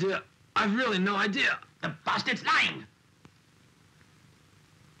no idea. I've really no idea. The bastard's lying.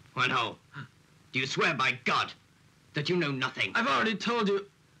 Well, no. Do you swear by God that you know nothing? I've already told you.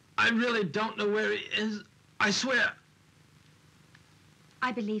 I really don't know where he is. I swear.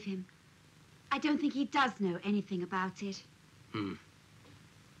 I believe him. I don't think he does know anything about it.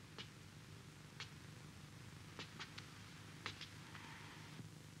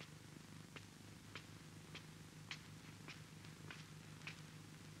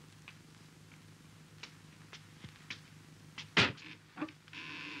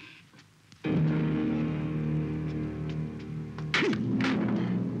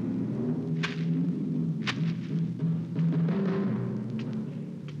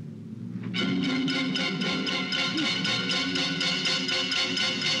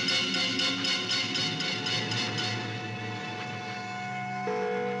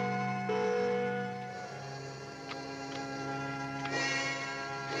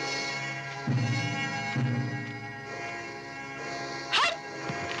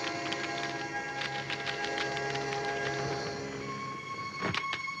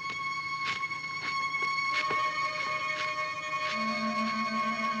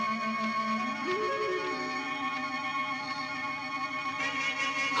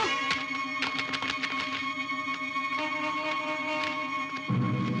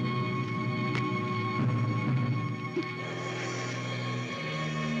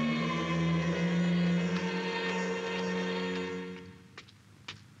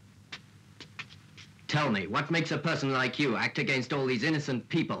 Tell me, what makes a person like you act against all these innocent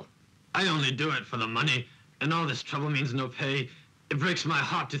people? I only do it for the money, and all this trouble means no pay. It breaks my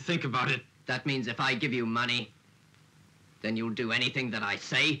heart to think about it. That means if I give you money, then you'll do anything that I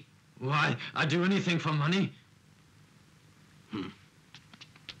say? Why? I'd do anything for money?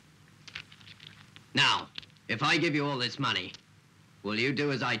 Now, if I give you all this money, will you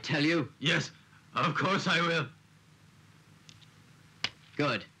do as I tell you? Yes, of course I will.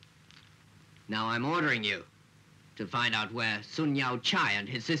 Good. Now I'm ordering you to find out where Sun Yao Chai and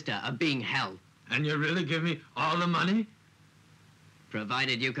his sister are being held. And you really give me all the money?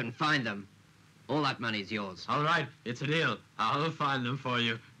 Provided you can find them, all that money's yours. All right, it's a deal. I'll find them for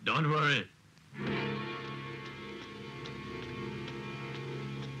you. Don't worry.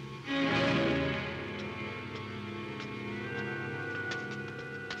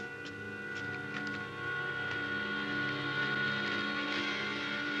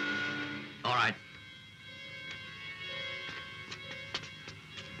 All right.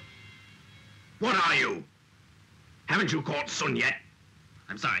 What are you? Haven't you caught Sun yet?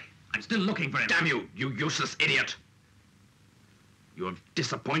 I'm sorry. I'm still looking for him. Damn you, you useless idiot! You have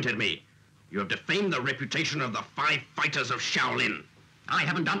disappointed me. You have defamed the reputation of the 5 fighters of Shaolin. I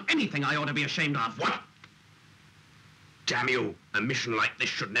haven't done anything I ought to be ashamed of. What? Damn you, a mission like this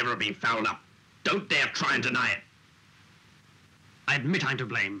should never have been fouled up. Don't dare try and deny it. I admit I'm to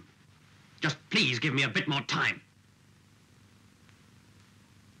blame. Just please give me a bit more time.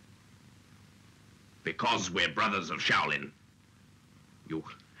 Because we're brothers of Shaolin, you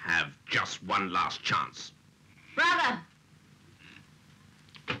have just one last chance. Brother!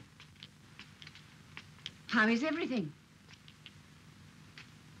 How is everything?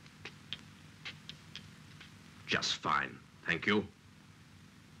 Just fine, thank you.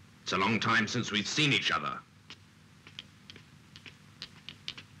 It's a long time since we've seen each other.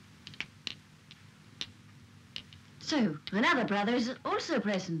 So, another brother is also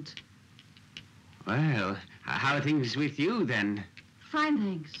present. Well, how are things with you, then? Fine,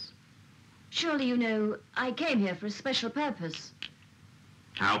 thanks. Surely you know I came here for a special purpose.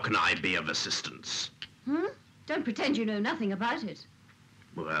 How can I be of assistance? Don't pretend you know nothing about it.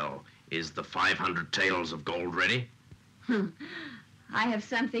 Well, is the 500 taels of gold ready? I have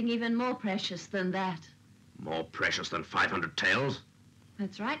something even more precious than that. More precious than 500 taels?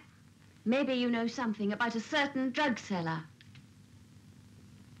 That's right. Maybe you know something about a certain drug seller.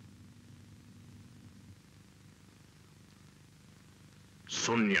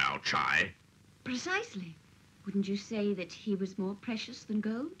 Sun Yao Chai. Precisely. Wouldn't you say that he was more precious than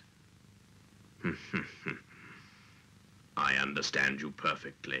gold? I understand you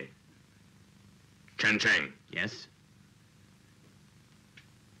perfectly. Cheng. Yes?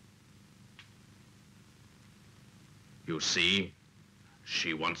 You see,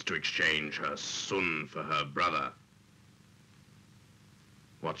 she wants to exchange her Sun for her brother.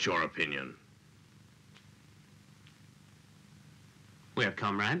 What's your opinion? We're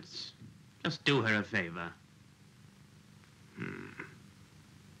comrades. Just do her a favor.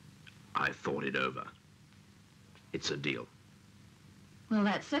 I thought it over. It's a deal. Well,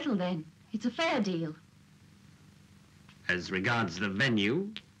 that's settled then. It's a fair deal. As regards the venue,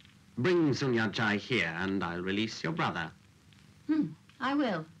 bring Sun Yao Chai here and I'll release your brother. I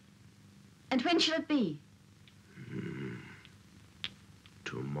will. And when shall it be?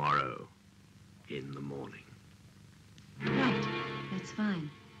 Tomorrow in the morning. Right. That's fine.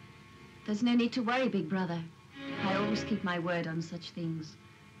 There's no need to worry, big brother. I always keep my word on such things.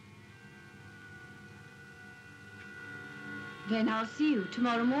 Then I'll see you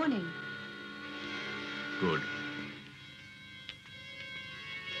tomorrow morning. Good.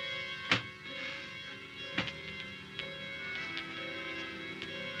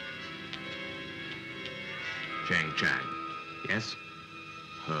 Chang. Yes?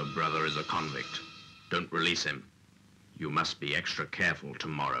 Her brother is a convict. Don't release him. You must be extra careful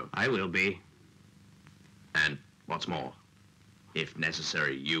tomorrow. I will be. And what's more, if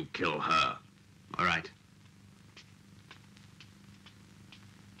necessary, you kill her. All right.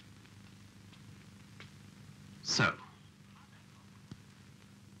 So,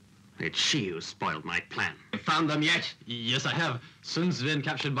 it's she who spoiled my plan. Found them yet? Yes, I have. Sun's been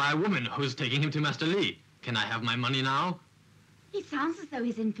captured by a woman who's taking him to Master Li. Can I have my money now? He sounds as though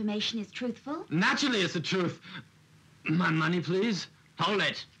his information is truthful. Naturally, it's the truth. My money, please. Hold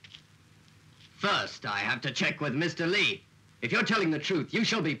it. First, I have to check with Mr. Li. If you're telling the truth, you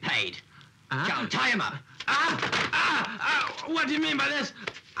shall be paid. Chiu, tie him up. What do you mean by this?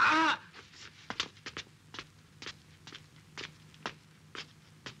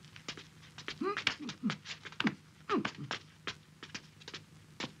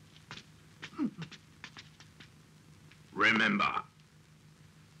 Remember,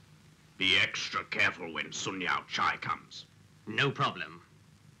 be extra careful when Sun Yao Chai comes. No problem.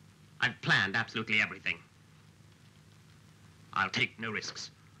 I've planned absolutely everything. I'll take no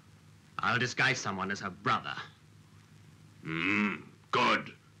risks. I'll disguise someone as her brother.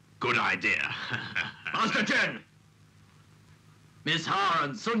 Good. Good idea. Master Chen! Miss Ha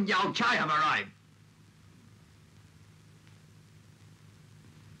and Sun Yao Chai have arrived.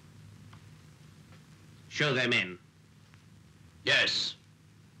 Show them in. Yes.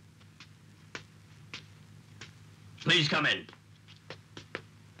 Please come in.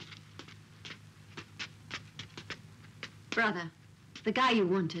 Brother, the guy you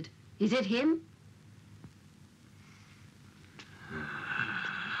wanted, is it him?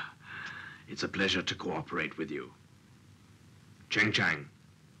 It's a pleasure to cooperate with you. Cheng,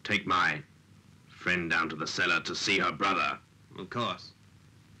 take my friend down to the cellar to see her brother. Of course.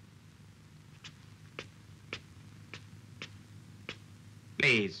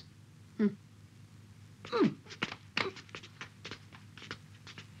 Please.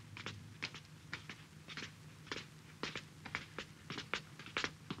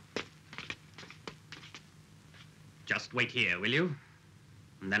 Just wait here, will you?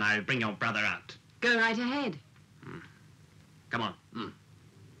 And then I'll bring your brother out. Go right ahead. Come on.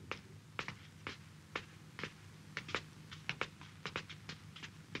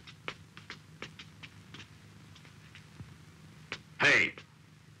 Hey,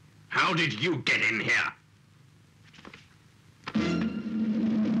 how did you get in here?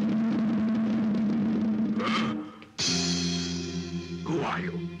 Who are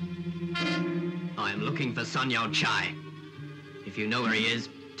you? I am looking for Sun Yao Chai. If you know where he is,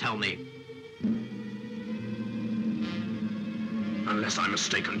 tell me. Unless I'm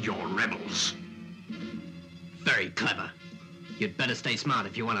mistaken, you're rebels. Very clever. You'd better stay smart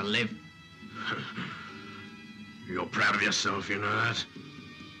if you want to live. You're proud of yourself, you know that?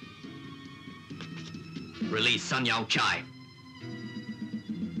 Release Sun Yao Chai.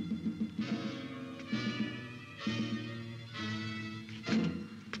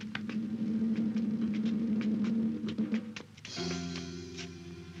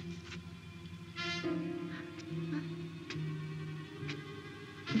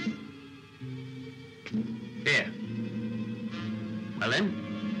 Here. Well then.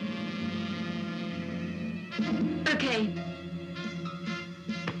 Okay.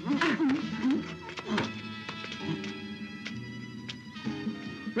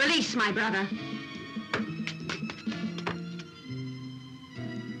 Release my brother.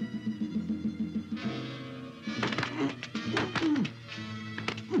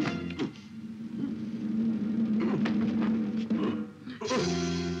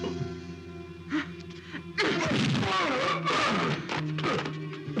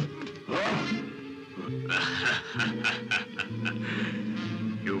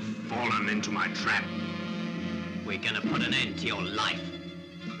 You've fallen into my trap. We're gonna put an end to your life.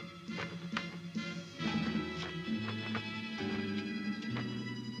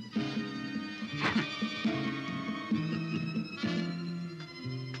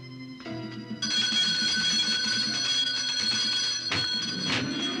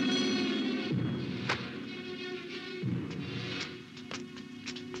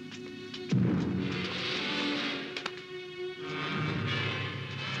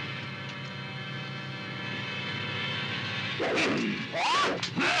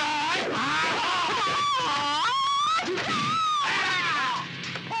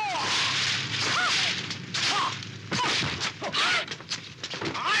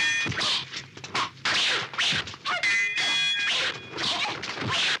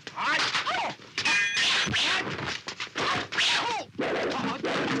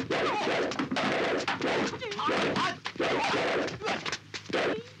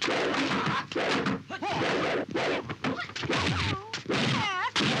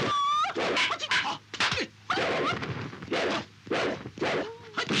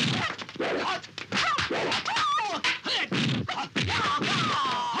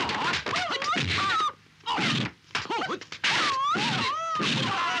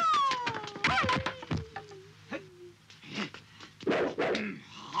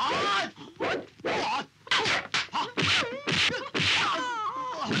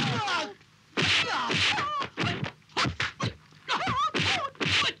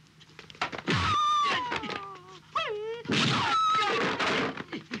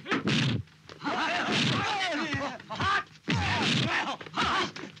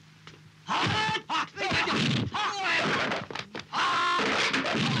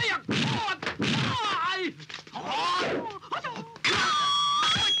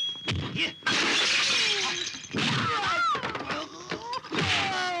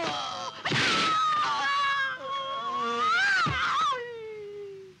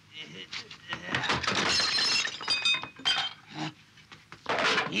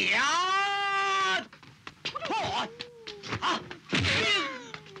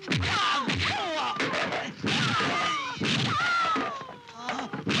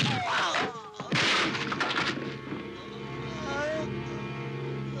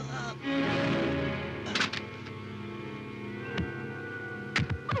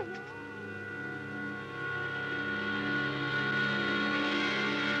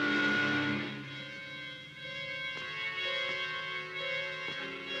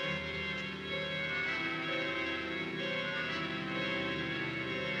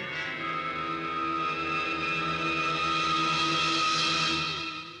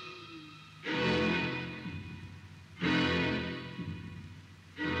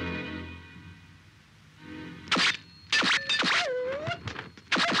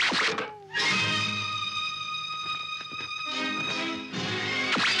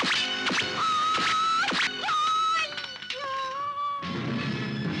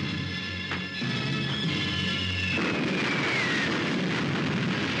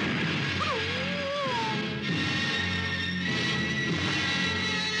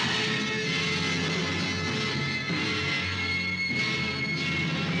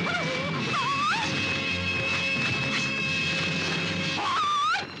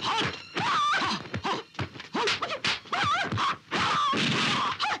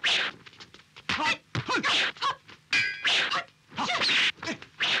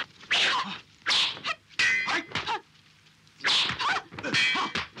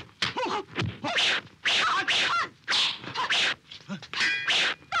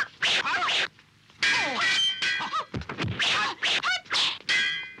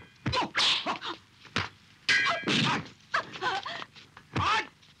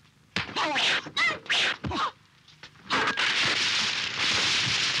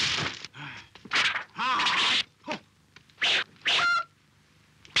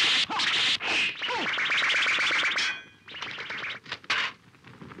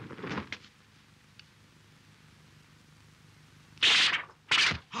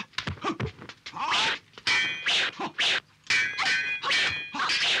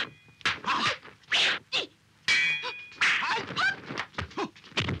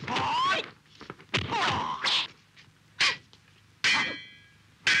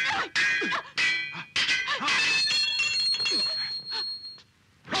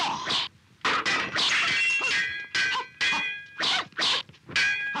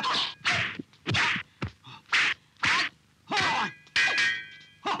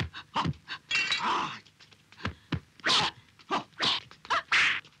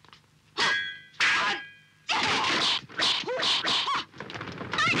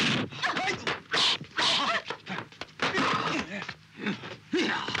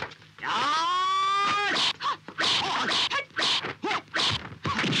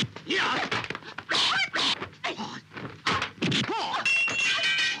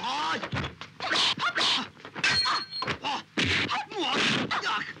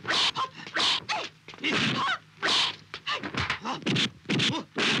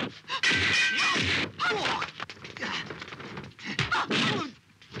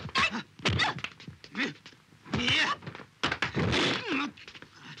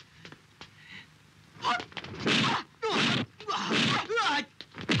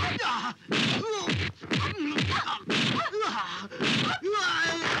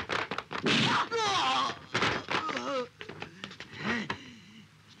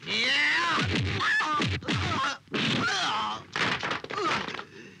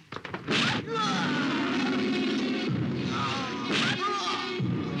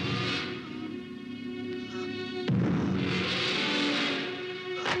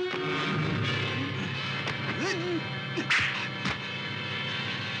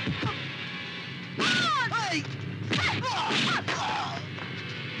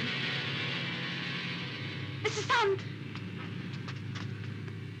 Mr. Sun!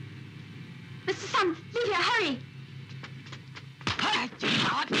 Mr. Sun, Lydia, hurry!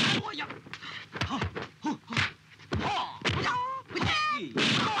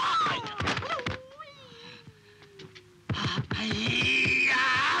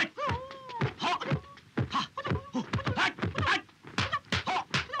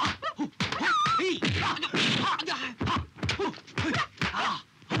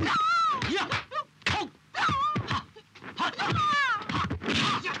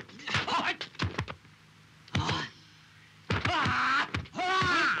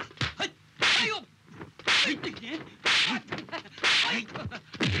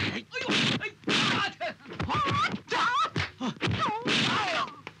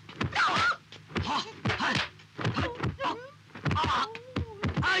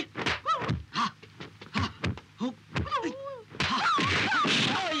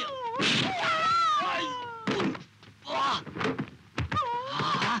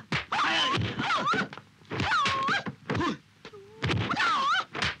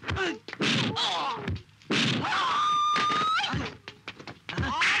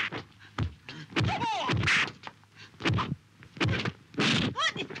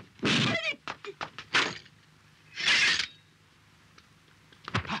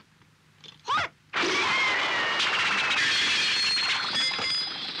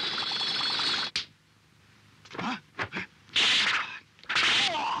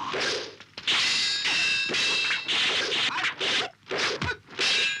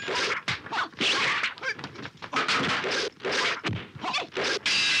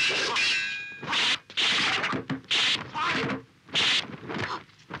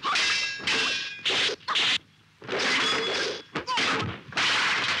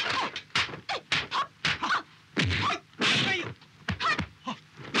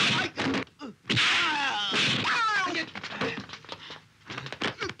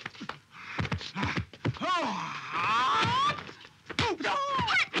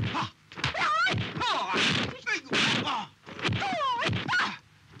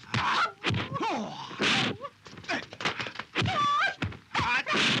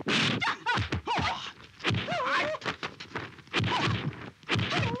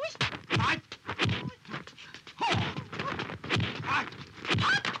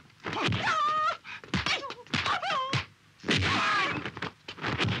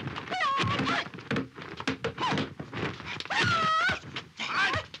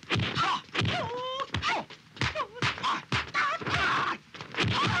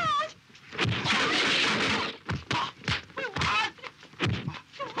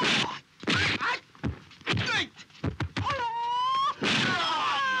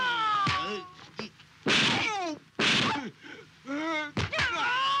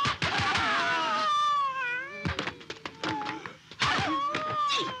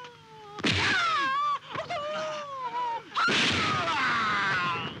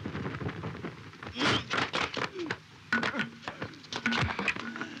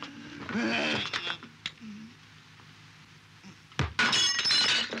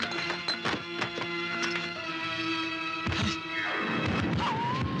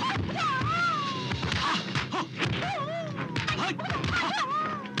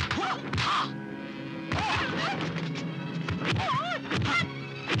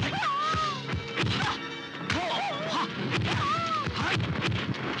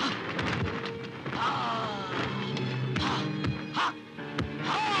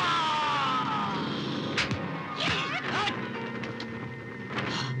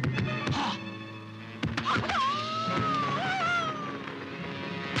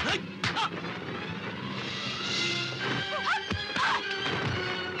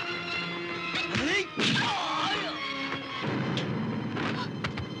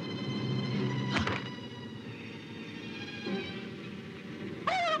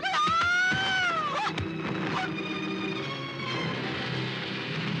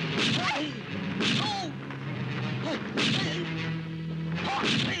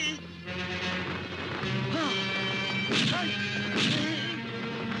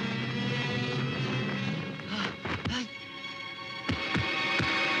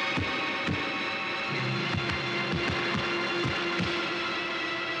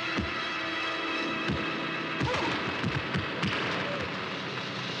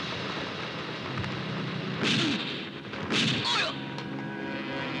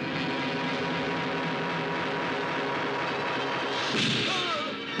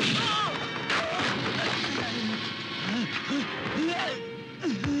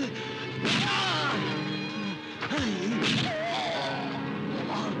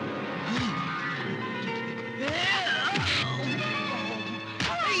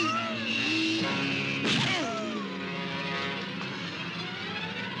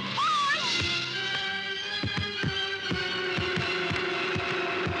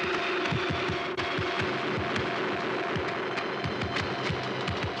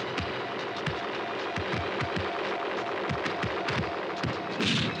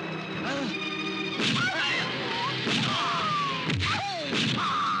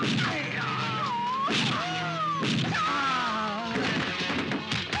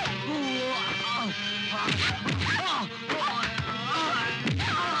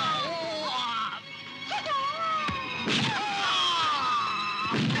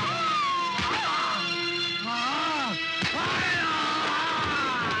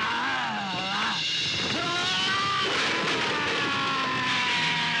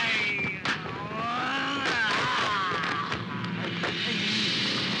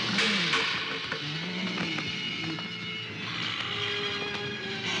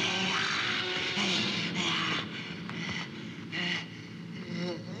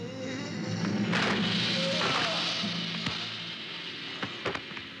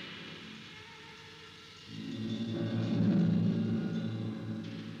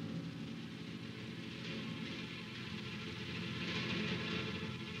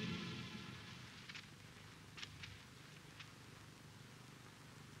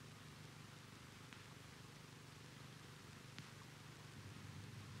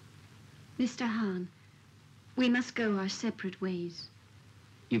 Mr. Han, we must go our separate ways.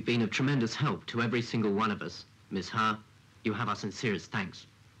 You've been of tremendous help to every single one of us. Miss Ha, you have our sincerest thanks.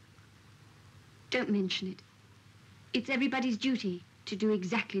 Don't mention it. It's everybody's duty to do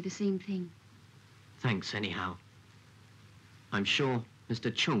exactly the same thing. Thanks anyhow. I'm sure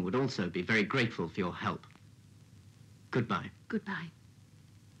Mr. Chung would also be very grateful for your help. Goodbye. Goodbye.